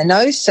tape on their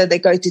nose. So they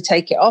go to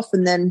take it off,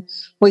 and then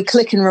we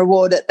click and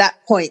reward at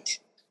that point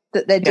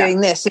that they're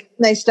doing this. And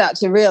they start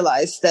to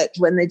realize that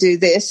when they do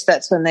this,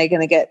 that's when they're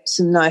going to get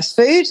some nice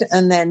food,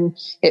 and then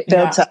it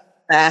builds up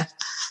there.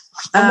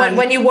 And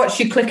when you watch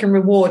you click and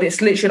reward,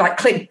 it's literally like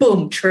click,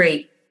 boom,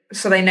 treat.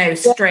 So they know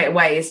straight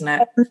away, isn't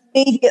it?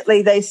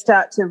 Immediately they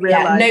start to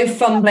realize. No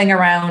fumbling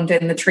around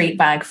in the treat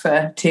bag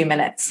for 2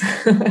 minutes.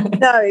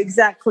 No,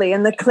 exactly.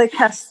 And the click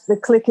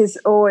is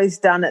always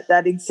done at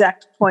that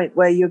exact point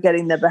where you're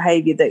getting the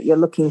behavior that you're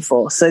looking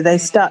for. So they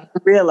start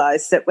to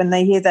realize that when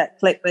they hear that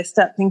click, they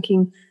start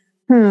thinking,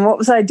 what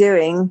was I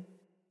doing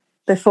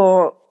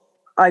before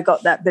I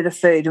got that bit of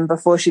food and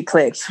before she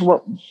clicked?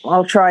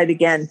 I'll try it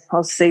again.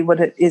 I'll see what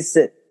it is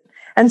that.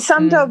 And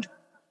some dogs,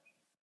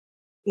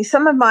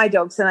 some of my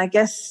dogs, and I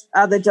guess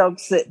other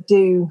dogs that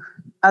do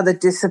other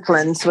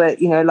disciplines where,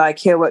 like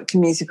here work to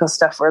musical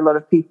stuff where a lot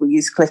of people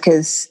use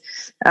clickers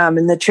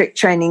in the trick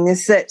training,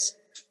 is that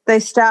they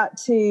start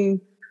to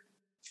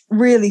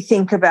really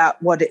think about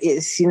what it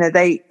is.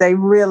 They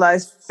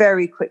realize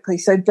very quickly.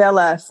 So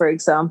Bella, for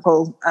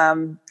example,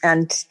 and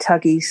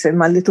Tuggy, so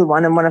my little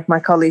one and one of my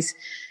collies,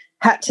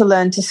 had to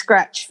learn to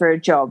scratch for a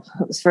job.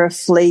 It was for a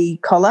flea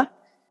collar.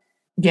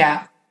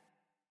 Yeah.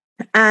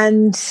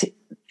 And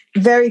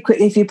very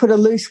quickly, if you put a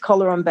loose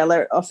collar on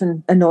Bella, it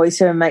often annoys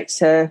her and makes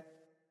her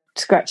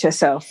scratch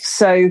herself.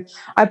 So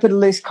I put a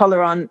loose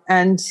collar on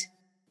and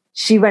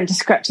she went to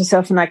scratch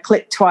herself and I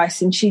clicked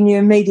twice and she knew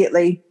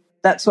immediately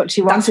that's what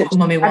she wanted. That's what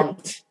Mummy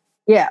wants.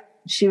 Yeah.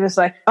 She was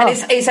like, And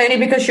it's only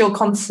because you're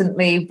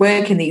constantly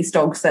working these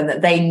dogs then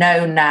that they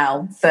know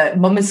now that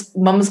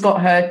Mum's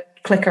got her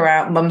clicker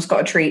out, Mum's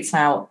got her treats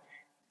out.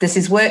 This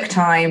is work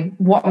time.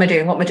 What am I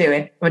doing? What am I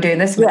doing? Am I doing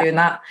this? Am I doing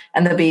that?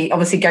 And they'll be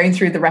obviously going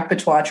through the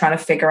repertoire trying to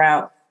figure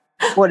out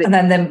and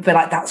then they'll be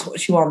like, that's what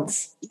she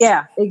wants.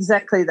 Yeah,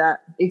 exactly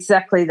that.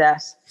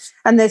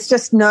 And there's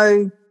just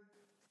no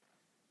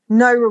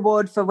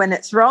reward for when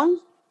it's wrong.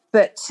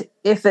 But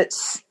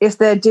if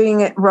they're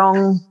doing it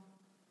wrong,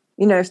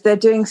 you know, if they're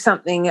doing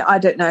something, I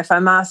don't know, if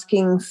I'm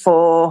asking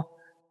for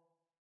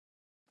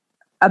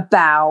a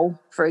bow,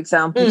 for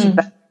example, to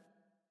bow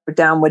for a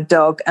downward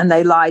dog, and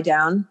they lie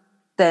down,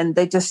 then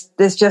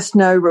there's just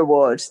no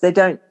reward.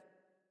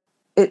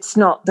 It's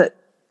not that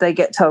they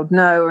get told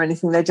no or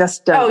anything. They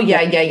just don't. Oh,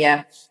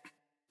 yeah.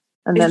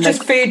 And it's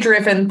just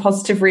food-driven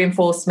positive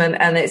reinforcement,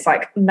 and it's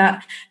like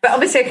that. But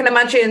obviously I can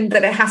imagine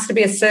that it has to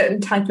be a certain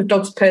type of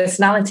dog's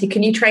personality.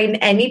 Can you train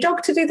any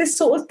dog to do this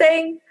sort of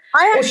thing?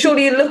 Or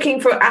surely you're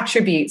looking for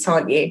attributes,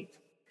 aren't you?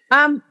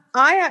 I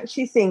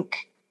actually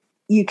think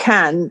you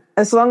can,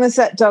 as long as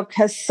that dog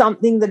has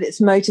something that it's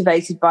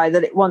motivated by,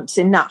 that it wants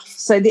enough.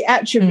 So the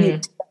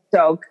attribute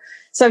dog.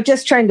 So I've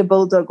just trained a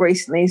bulldog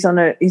recently. He's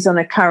on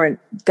a current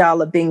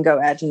Gala bingo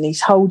ad, and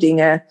he's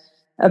holding a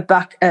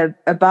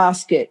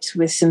basket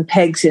with some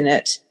pegs in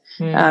it.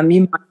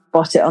 You might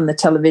spot it on the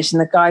television.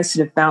 The guy's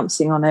sort of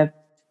bouncing on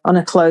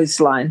a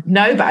clothesline.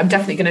 No, but I'm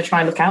definitely going to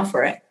try and look out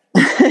for it.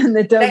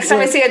 Next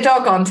time I see a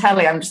dog on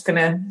telly, I'm just going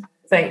to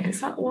think,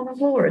 is that one of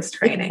Laura's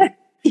training?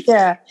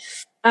 Yeah.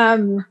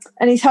 And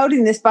he's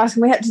holding this basket.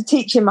 We had to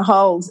teach him a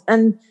hold.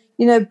 And,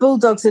 you know,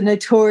 bulldogs are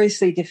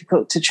notoriously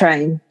difficult to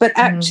train. But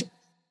actually,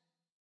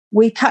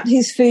 we cut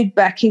his food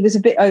back. He was a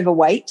bit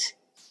overweight.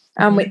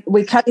 And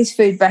we cut his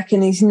food back,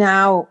 and he's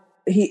now,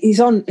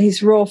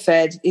 he's raw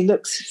fed. He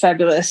looks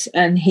fabulous.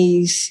 And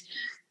he's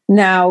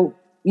now,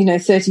 you know,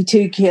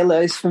 32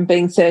 kilos from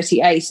being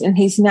 38. And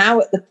he's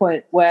now at the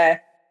point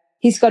where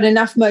he's got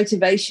enough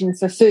motivation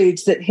for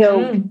foods that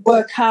he'll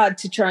work hard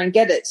to try and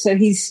get it. So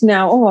he's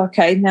now,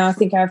 now I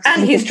think I have to.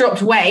 And he's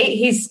dropped weight.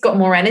 He's got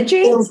more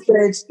energy. Feels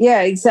good.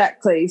 Yeah,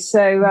 exactly.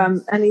 So,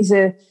 and he's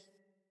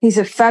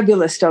a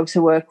fabulous dog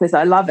to work with.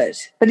 I love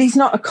it. But he's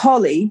not a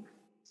collie.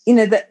 You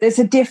know, that there's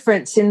a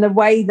difference in the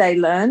way they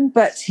learn,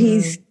 but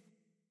he's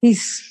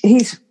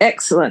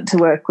excellent to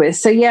work with.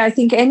 So, yeah, I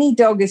think any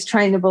dog is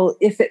trainable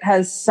if it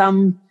has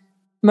some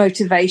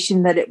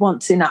motivation that it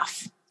wants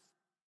enough.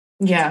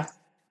 Yeah.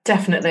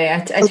 Definitely.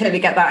 I totally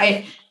get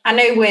that. I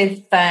know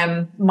with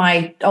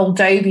my old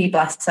Dobie,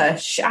 bless her,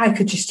 I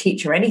could just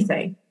teach her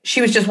anything.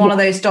 She was just one of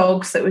those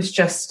dogs that was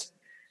just...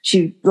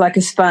 She like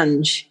a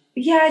sponge.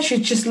 Yeah, she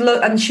just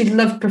and she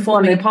loved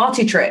performing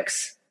party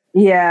tricks.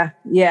 Yeah.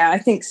 I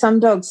think some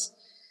dogs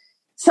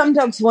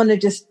want to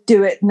just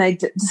do it,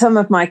 and some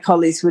of my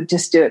collies would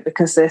just do it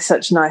because they're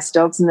such nice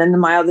dogs, and then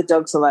my other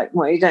dogs are like,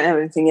 well, you don't have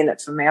anything in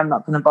it for me, I'm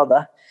not going to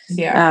bother.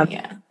 Yeah.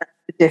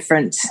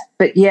 Difference,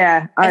 but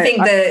yeah, I think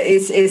that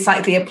it's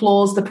like the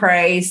applause, the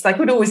praise. Like,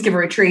 we'd always give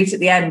her a treat at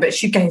the end, but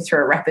she'd go through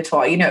a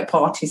repertoire. You know, at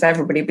parties,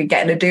 everybody would be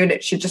getting her doing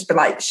it. She'd just be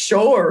like,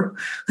 "Sure."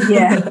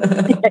 Yeah,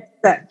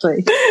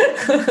 exactly.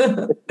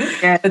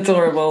 Yeah.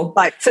 Adorable.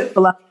 Like, some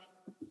people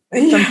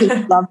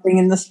love being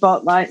in the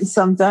spotlight, and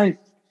some don't.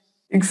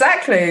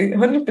 Exactly,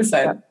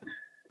 100%.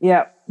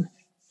 Yeah.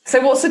 So,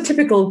 what's a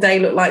typical day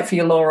look like for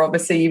you, Laura?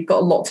 Obviously, you've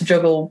got a lot to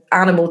juggle,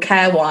 animal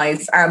care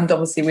wise, and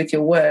obviously with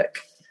your work.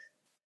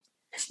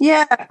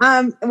 Yeah,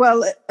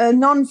 well, a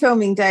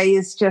non-filming day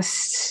is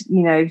just,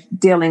 you know,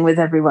 dealing with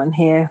everyone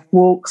here.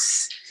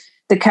 Walks,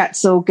 the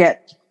cats all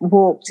get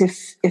walked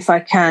if I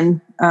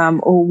can,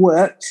 or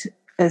worked,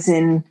 as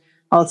in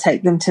I'll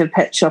take them to a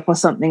pet shop or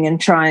something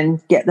and try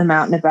and get them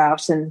out and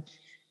about and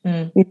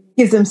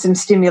give them some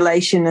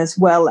stimulation, as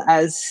well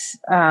as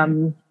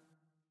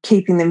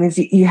keeping them. If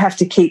you have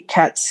to keep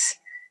cats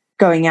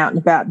going out and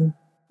about and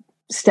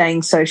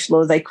staying social,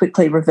 or they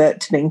quickly revert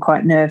to being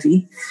quite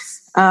nervy.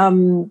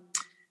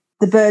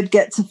 The bird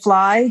gets a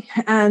fly,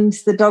 and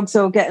the dogs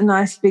all get a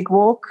nice big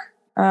walk.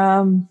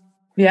 Yeah.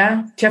 Do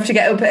you have to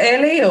get up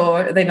early,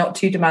 or are they not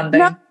too demanding?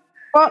 No,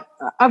 well,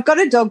 I've got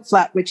a dog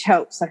flat, which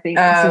helps, I think.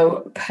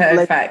 Oh,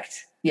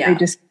 perfect. Yeah. They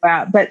just go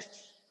out. But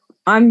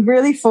I'm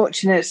really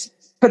fortunate,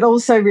 but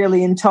also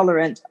really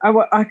intolerant.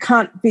 I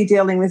can't be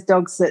dealing with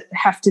dogs that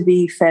have to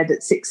be fed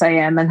at 6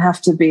 a.m. and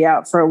have to be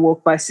out for a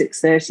walk by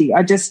 6:30.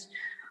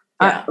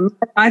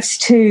 Life's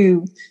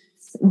too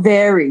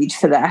varied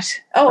for that.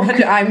 Oh,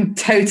 I'm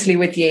totally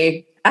with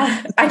you.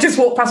 I just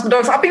walk past my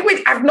dogs.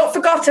 I've not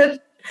forgotten.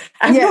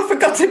 Not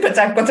forgotten, but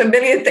I've got a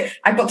million things.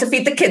 I've got to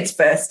feed the kids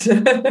first. Yeah,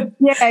 then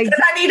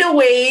I need a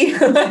wee.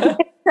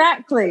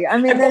 Exactly. I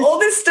mean, I've got all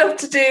this stuff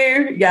to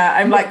do. Yeah,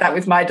 I'm like that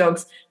with my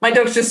dogs. My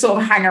dogs just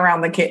sort of hang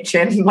around the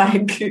kitchen,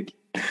 like,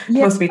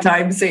 must be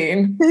time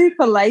soon.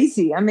 Super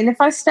lazy. I mean, if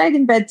I stayed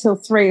in bed till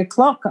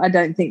 3:00, I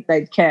don't think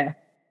they'd care.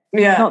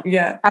 Yeah.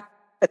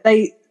 But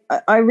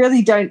I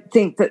really don't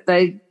think that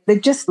they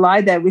just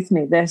lie there with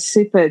me. They're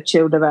super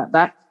chilled about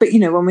that. But, you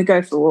know, when we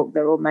go for a walk,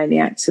 they're all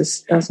maniacs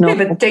as normal.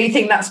 Yeah, but do you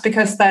think that's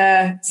because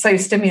they're so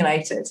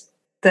stimulated,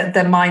 that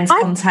their mind's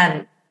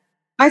content?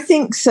 I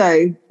think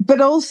so. But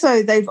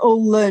also they've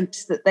all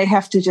learnt that they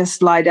have to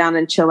just lie down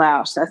and chill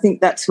out. I think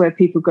that's where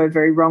people go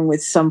very wrong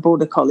with some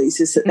border collies,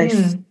 is that they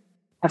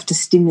have to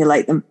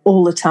stimulate them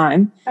all the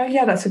time. Oh,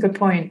 yeah, that's a good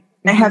point.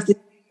 They have the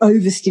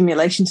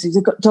overstimulation. So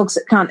they've got dogs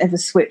that can't ever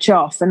switch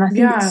off. And I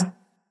think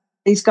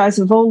these guys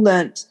have all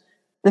learnt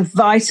the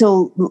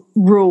vital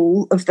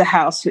rule of the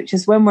house, which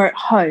is when we're at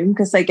home,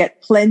 because they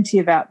get plenty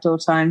of outdoor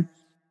time,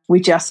 we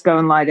just go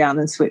and lie down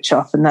and switch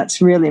off. And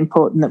that's really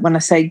important, that when I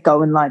say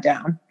go and lie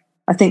down,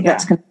 I think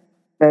that's going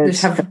to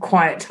just have a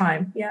quiet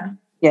time. Yeah.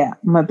 Yeah.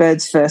 My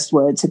bird's first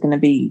words are going to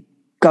be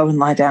go and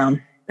lie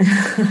down.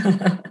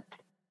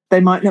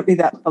 They might not be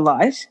that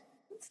polite.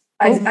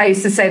 I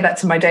used to say that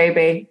to my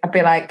Dobie. I'd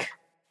be like,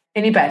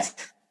 in your bed.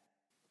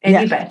 In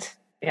your bed.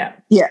 Yeah.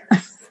 Yeah.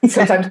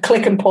 Sometimes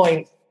click and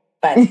point.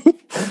 Bed.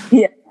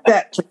 Yeah,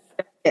 exactly.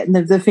 And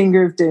the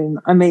finger of doom.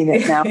 I mean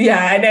it now.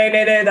 Yeah,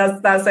 no,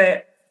 that's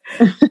it.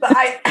 But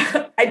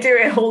I do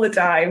it all the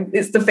time.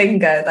 It's the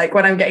finger. Like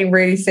when I'm getting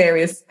really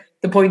serious,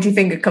 the pointy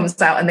finger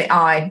comes out and the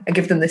eye. I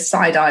give them this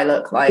side eye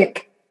look, like.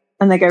 Yeah.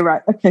 And they go,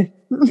 right, okay.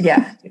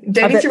 Yeah.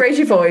 Don't need to raise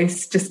your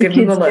voice. Just give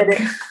them a look.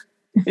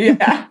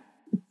 Yeah.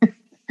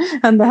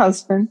 And the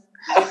husband.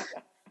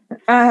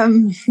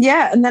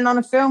 Yeah, and then on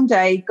a film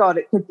day, God,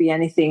 it could be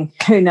anything.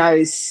 Who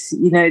knows?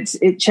 You know,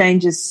 it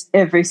changes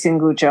every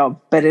single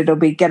job, but it'll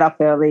be get up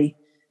early,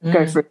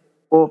 go for a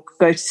walk,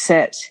 go to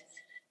set,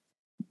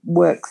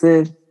 work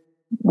the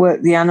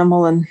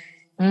animal, and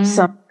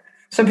some.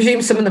 So I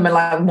presume some of them are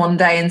like one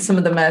day, and some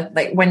of them are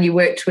like when you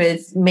worked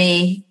with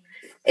me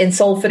in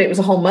Salford, it was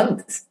a whole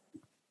month.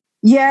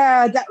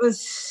 Yeah, that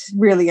was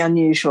really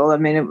unusual. I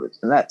mean,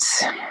 it's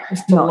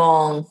not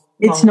long.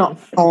 It's not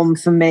home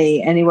for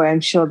me anyway.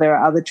 I'm sure there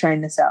are other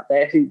trainers out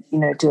there who, you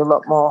know, do a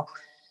lot more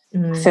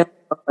film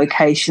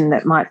location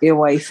that might be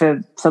away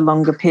for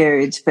longer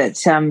periods. But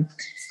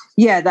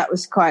yeah, that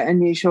was quite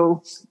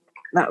unusual.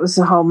 That was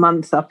a whole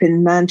month up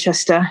in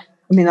Manchester.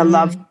 I mean, I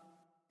loved,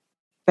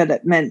 but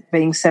it meant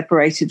being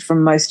separated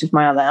from most of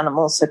my other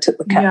animals. So I took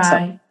the cats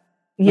up.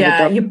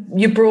 Yeah,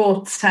 you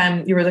brought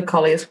your other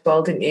collie as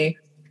well, didn't you?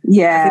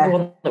 Yeah, the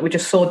one that we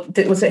just saw.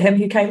 Was it him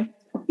who came?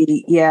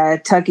 Yeah,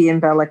 Tuggy and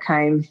Bella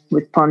came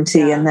with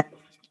Ponty and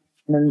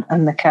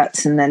the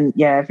cats, and then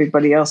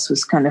everybody else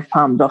was kind of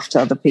palmed off to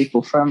other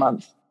people for a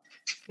month.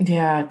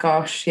 Yeah,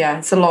 gosh, yeah,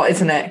 it's a lot,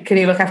 isn't it? Can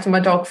you look after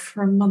my dog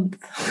for a month?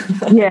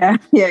 yeah,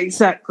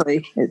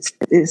 exactly.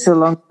 It's a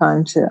long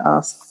time to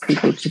ask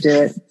people to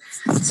do it.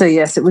 So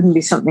yes, it wouldn't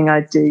be something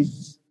I'd do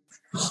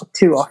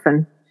too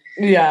often.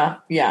 Yeah.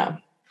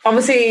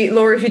 Obviously,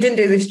 Laura, if you didn't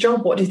do this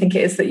job, what do you think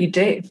it is that you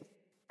do?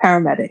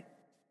 Paramedic.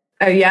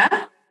 Oh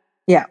yeah.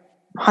 Yeah.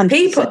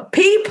 100%.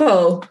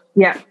 People.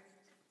 Yeah.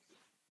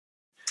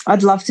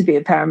 I'd love to be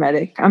a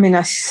paramedic. I mean,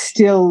 you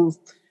still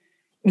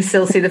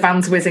see the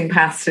vans whizzing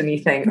past and you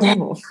think,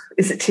 oh,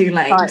 is it too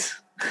late? Right.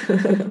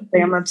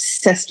 I'm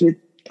obsessed with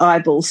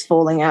eyeballs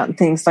falling out and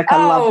things like I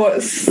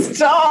love.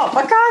 Stop.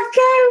 I can't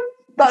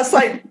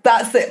cope.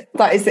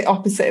 That is the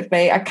opposite of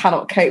me. I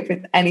cannot cope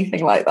with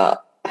anything like that.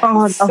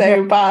 Oh,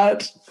 so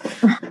bad.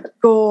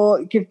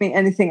 Or give me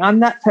anything.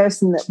 I'm that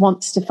person that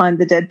wants to find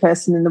the dead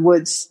person in the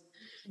woods.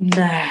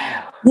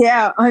 No.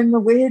 Yeah, I'm a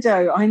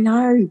weirdo. I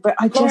know, but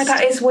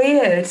that is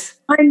weird.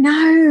 I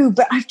know,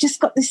 but I've just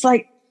got this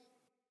I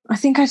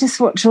think I just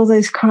watch all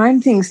those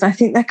crime things, and I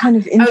think they're kind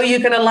of. Oh, you're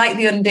going to like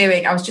The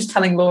Undoing. I was just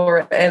telling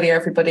Laura earlier,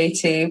 everybody,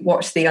 to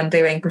watch The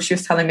Undoing, because she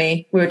was telling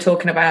me, we were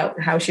talking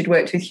about how she'd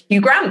worked with Hugh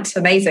Grant.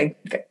 Amazing,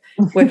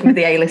 working with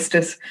the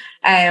A-listers.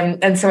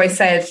 And so I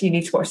said, you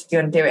need to watch The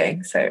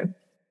Undoing. So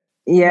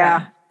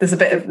yeah, there's a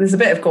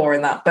bit of gore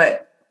in that,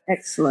 but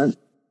excellent.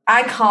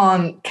 I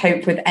can't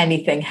cope with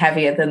anything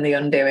heavier than The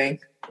Undoing,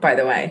 by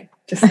the way,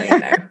 just so you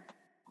know.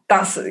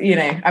 That's,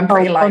 I'm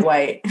pretty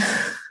lightweight.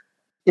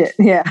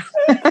 Yeah.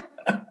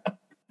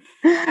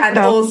 And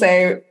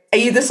also, are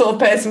you the sort of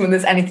person when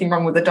there's anything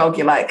wrong with the dog,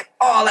 you're like,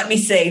 oh, let me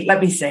see.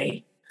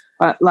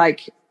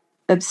 Like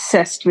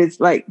obsessed with,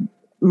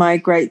 my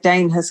Great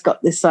Dane has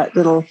got this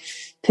little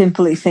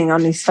pimply thing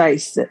on his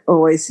face that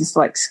always is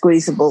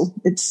squeezable.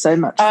 It's so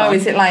much fun.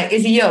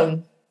 Is he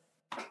young?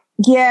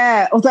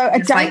 Yeah, although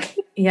it's like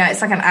an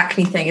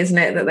acne thing, isn't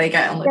it, that they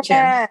get on the chin?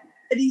 Yeah,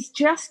 but he's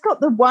just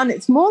got the one.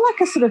 It's more like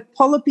a sort of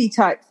polypy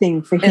type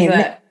thing for him.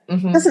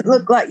 It doesn't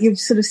look like you've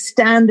sort of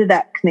standard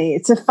acne.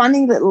 It's a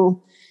funny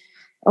little,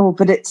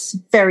 but it's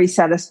very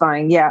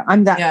satisfying. Yeah,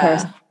 I'm that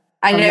person.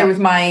 I know with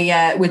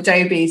my with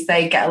Dobies,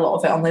 they get a lot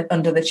of it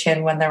under the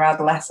chin when they're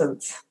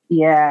adolescents.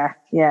 Yeah.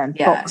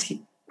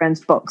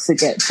 Friend's boxer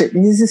gets it.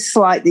 This is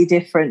slightly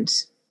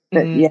different,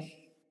 but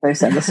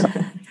those other stuff.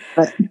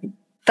 But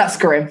that's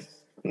grim.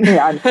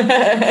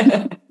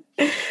 Yeah.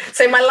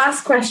 So my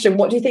last question,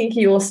 what do you think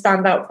are your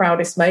standout,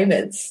 proudest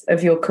moments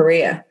of your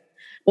career?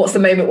 What's the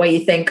moment where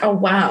you think, oh,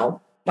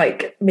 wow,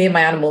 me and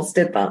my animals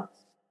did that?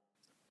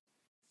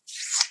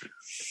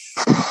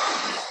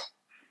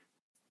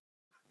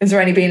 Has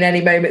there been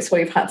any moments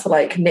where you've had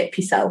to nip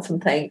yourself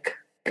and think,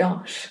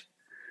 gosh?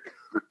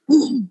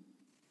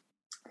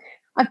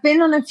 I've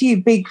been on a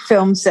few big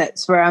film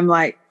sets where I'm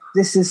like,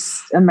 this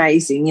is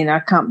amazing. I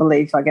can't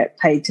believe I get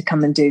paid to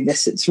come and do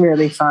this. It's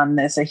really fun.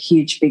 There's a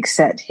huge big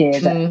set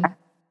here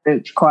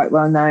that's quite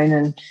well known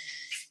and,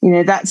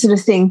 that sort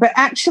of thing. But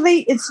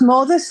actually it's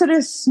more the sort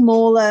of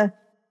smaller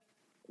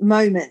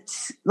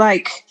moments,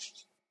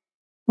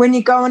 when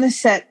you go on a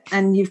set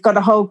and you've got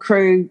a whole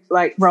crew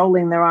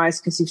rolling their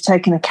eyes because you've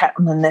taken a cat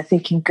on and they're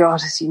thinking,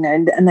 God,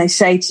 and they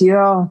say to you,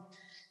 oh,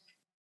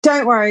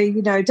 don't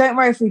worry, don't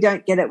worry if we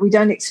don't get it. We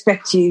don't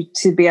expect you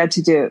to be able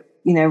to do it.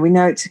 We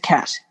know it's a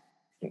cat.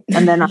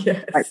 And then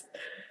Yes.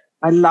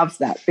 I love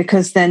that,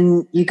 because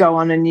then you go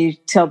on and you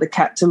tell the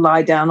cat to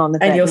lie down on the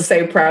bed. And you're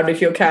so proud of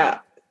your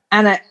cat.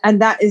 And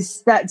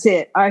that's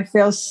it. I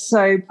feel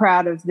so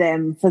proud of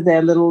them for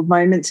their little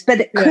moments.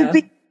 But it could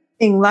be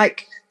anything,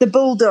 like the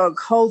bulldog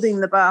holding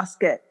the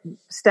basket,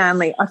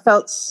 Stanley. I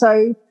felt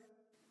so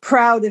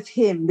proud of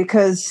him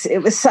because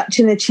it was such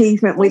an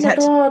achievement.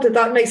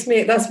 That makes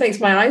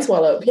my eyes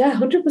well up. Yeah,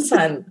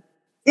 100%.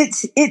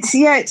 It's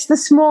the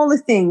smaller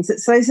things.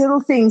 It's those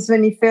little things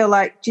when you feel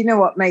like, do you know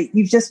what, mate?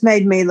 You've just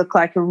made me look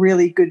like a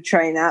really good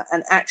trainer,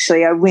 and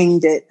actually I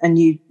winged it and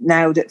you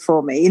nailed it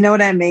for me. You know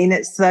what I mean?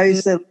 It's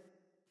those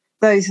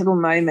little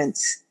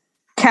moments.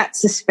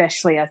 Cats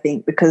especially, I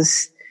think,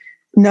 because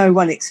no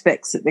one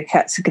expects that the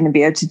cats are going to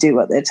be able to do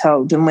what they're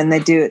told, and when they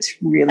do, it's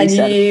really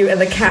sad. And you and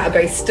the cat are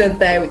both stood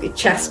there with your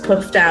chest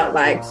puffed out,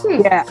 like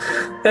yeah,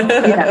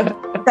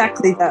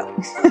 exactly that.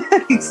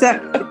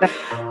 Exactly that.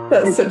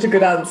 That's such a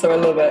good answer. I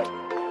love it.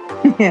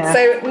 Yeah.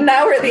 So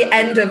now we're at the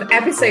end of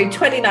episode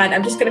 29.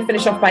 I'm just going to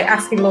finish off by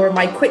asking Laura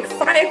my quick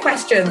fire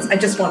questions. I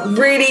just want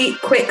really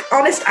quick,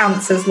 honest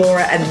answers,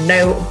 Laura, and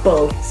no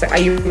bull. So are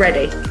you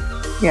ready?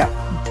 Yeah.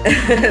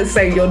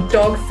 So your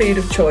dog food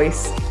of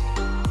choice?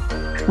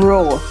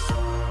 Raw.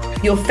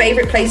 Your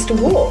favourite place to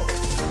walk?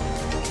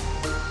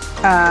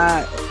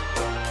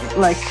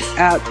 Like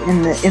out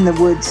in the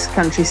woods,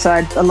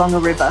 countryside, along a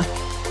river.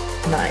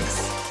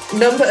 Nice.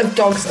 Number of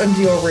dogs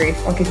under your roof?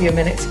 I'll give you a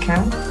minute to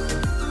count.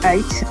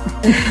 8.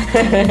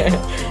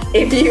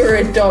 If you were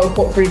a dog,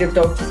 what breed of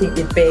dog do you think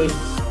you'd be?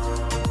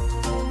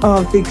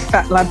 Oh, big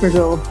fat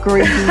Labrador,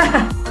 greedy,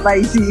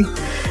 lazy.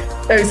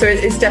 Oh, so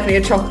it's definitely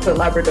a chocolate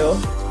Labrador.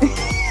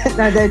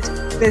 No, they're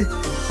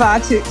far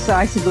too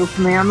excitable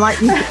for me. I'm like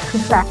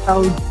this fat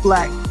old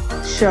black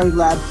show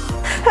lab.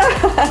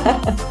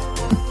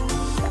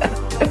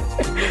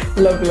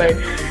 Lovely.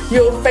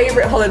 Your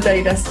favourite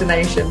holiday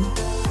destination?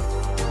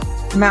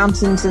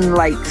 Mountains and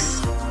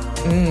lakes.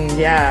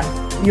 Yeah.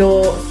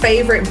 Your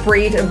favourite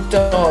breed of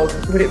dog?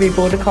 Would it be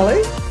Border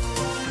Collie?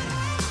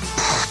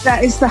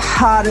 That is the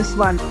hardest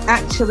one.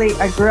 Actually,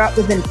 I grew up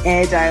with an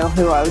Airedale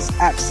who I was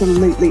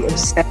absolutely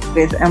obsessed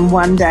with, and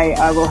one day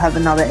I will have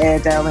another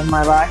Airedale in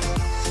my life.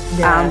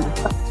 Yeah.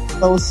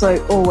 Also,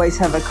 always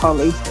have a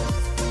collie.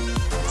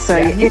 So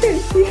yeah, you can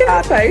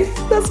have both.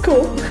 That's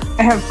cool.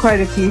 I have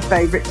quite a few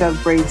favourite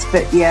dog breeds,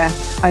 but yeah,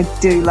 I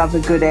do love a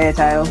good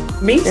Airedale.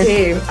 Me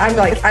too. I'm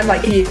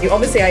like you.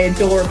 Obviously, I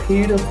adore a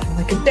poodle,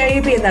 like a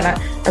Dobie, and then I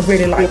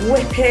really like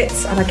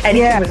Whippets. I like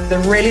anything with a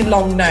really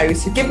long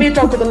nose. So give me a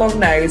dog with a long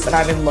nose, and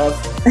I'm in love.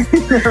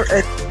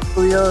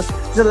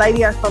 There's a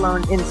lady I follow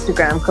on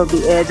Instagram called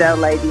the Airedale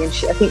Lady, and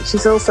I think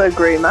she's also a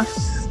groomer.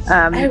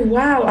 Oh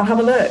wow! I'll have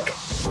a look.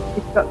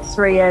 She's got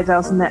 3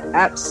 Airedales and they're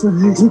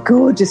absolutely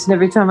gorgeous. And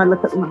every time I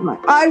look at them, I'm like,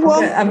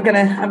 I'm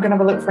gonna have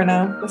a look for her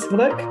now. Let's have a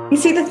look. You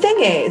see, the thing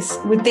is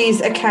with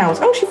these accounts.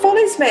 Oh, she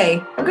follows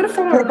me. I'm gonna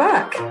follow her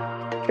back.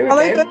 Here we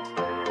go.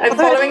 I'm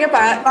following her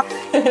back.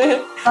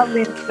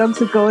 Lovely. Dogs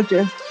are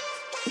gorgeous.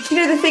 Do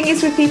you know the thing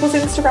is with people's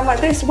Instagram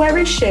like this? Where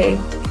is she?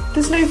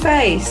 There's no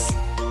face.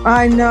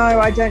 I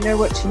know. I don't know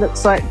what she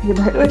looks like.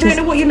 I don't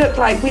know what you look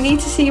like. We need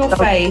to see your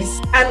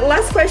face. And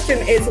last question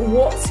is,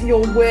 what's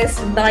your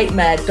worst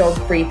nightmare dog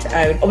breed to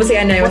own? Obviously,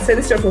 I know I say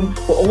this stuff from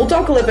we're all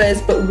dog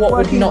lovers, but what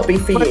would not be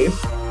for you?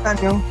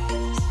 Daniel.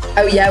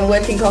 Oh yeah,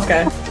 working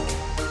cocker.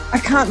 I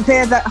can't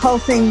bear that whole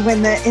thing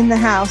when they're in the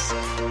house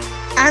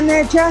and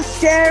they're just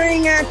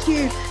staring at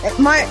you.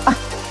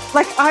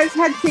 I've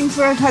had things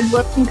where I've had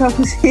working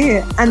cockers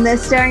here and they're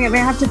staring at me.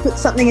 I have to put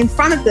something in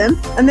front of them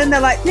and then they're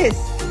like this.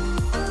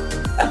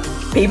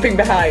 Peeping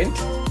behind.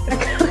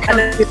 And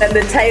then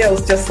the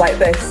tail's just like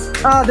this.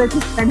 Oh, they're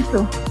just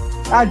mental.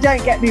 Oh,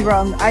 don't get me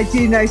wrong. I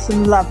do know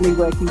some lovely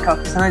working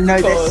cockers and I know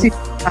they're super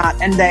smart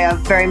and they are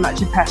very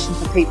much a passion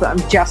for people.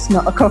 I'm just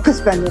not a Cocker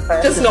Spaniel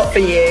person. Just not for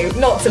you.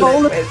 Not to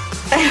live with.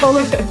 All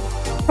of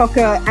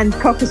Cocker and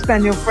Cocker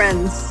Spaniel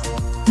friends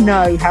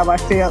know how I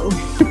feel.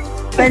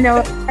 They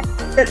know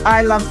that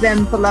I love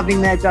them for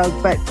loving their dog,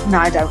 but no,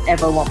 I don't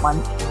ever want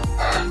one.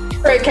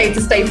 We're okay to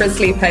stay for a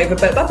sleepover,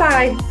 but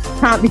bye-bye.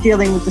 Can't be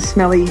dealing with the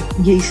smelly,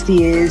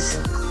 yeasty ears.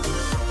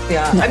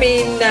 Yeah, no. I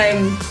mean,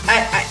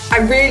 I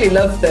really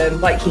love them,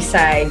 like you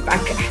say. I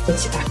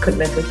couldn't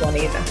live with one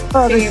either.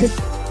 Oh,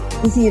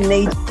 busy and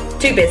need.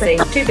 Too busy.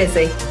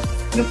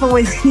 You're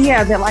always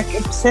here. They're like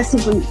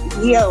obsessively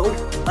yelled.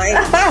 Like,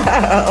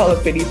 oh, a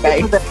pretty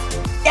face.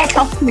 Get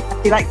off me.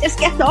 I'd be like, just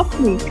get off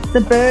me.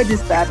 The bird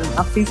is bad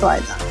enough. He's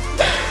like that.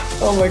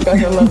 Oh my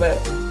gosh, I love it.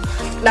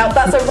 Now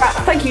that's a wrap.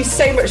 Thank you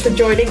so much for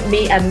joining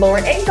me and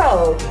Laura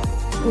Ingold.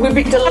 We'd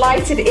be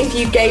delighted if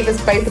you gave us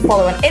both a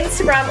follow on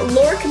Instagram.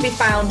 Laura can be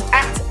found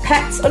at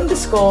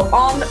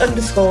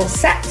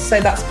pets_on_set. So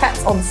that's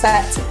pets on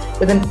set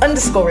with an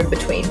underscore in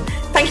between.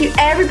 Thank you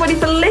everybody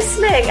for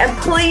listening. And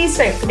please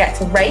don't forget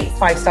to rate.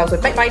 5 stars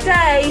would make my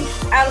day.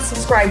 And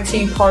subscribe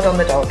to Pod on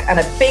the Dog. And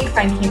a big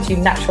thank you to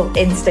Natural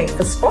Instinct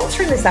for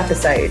sponsoring this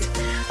episode.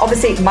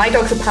 Obviously, my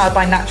dogs are powered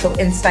by Natural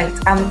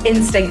Instinct, and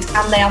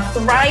they are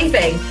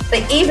thriving.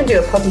 They even do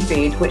a puppy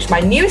food, which my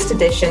newest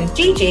addition,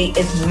 Gigi,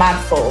 is mad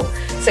for.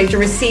 So to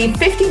receive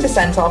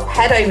 15% off,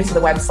 head over to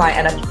the website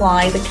and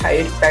apply the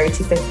code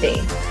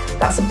Verity15.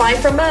 That's a bye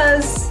from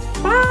us.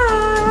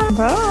 Bye.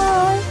 Bye.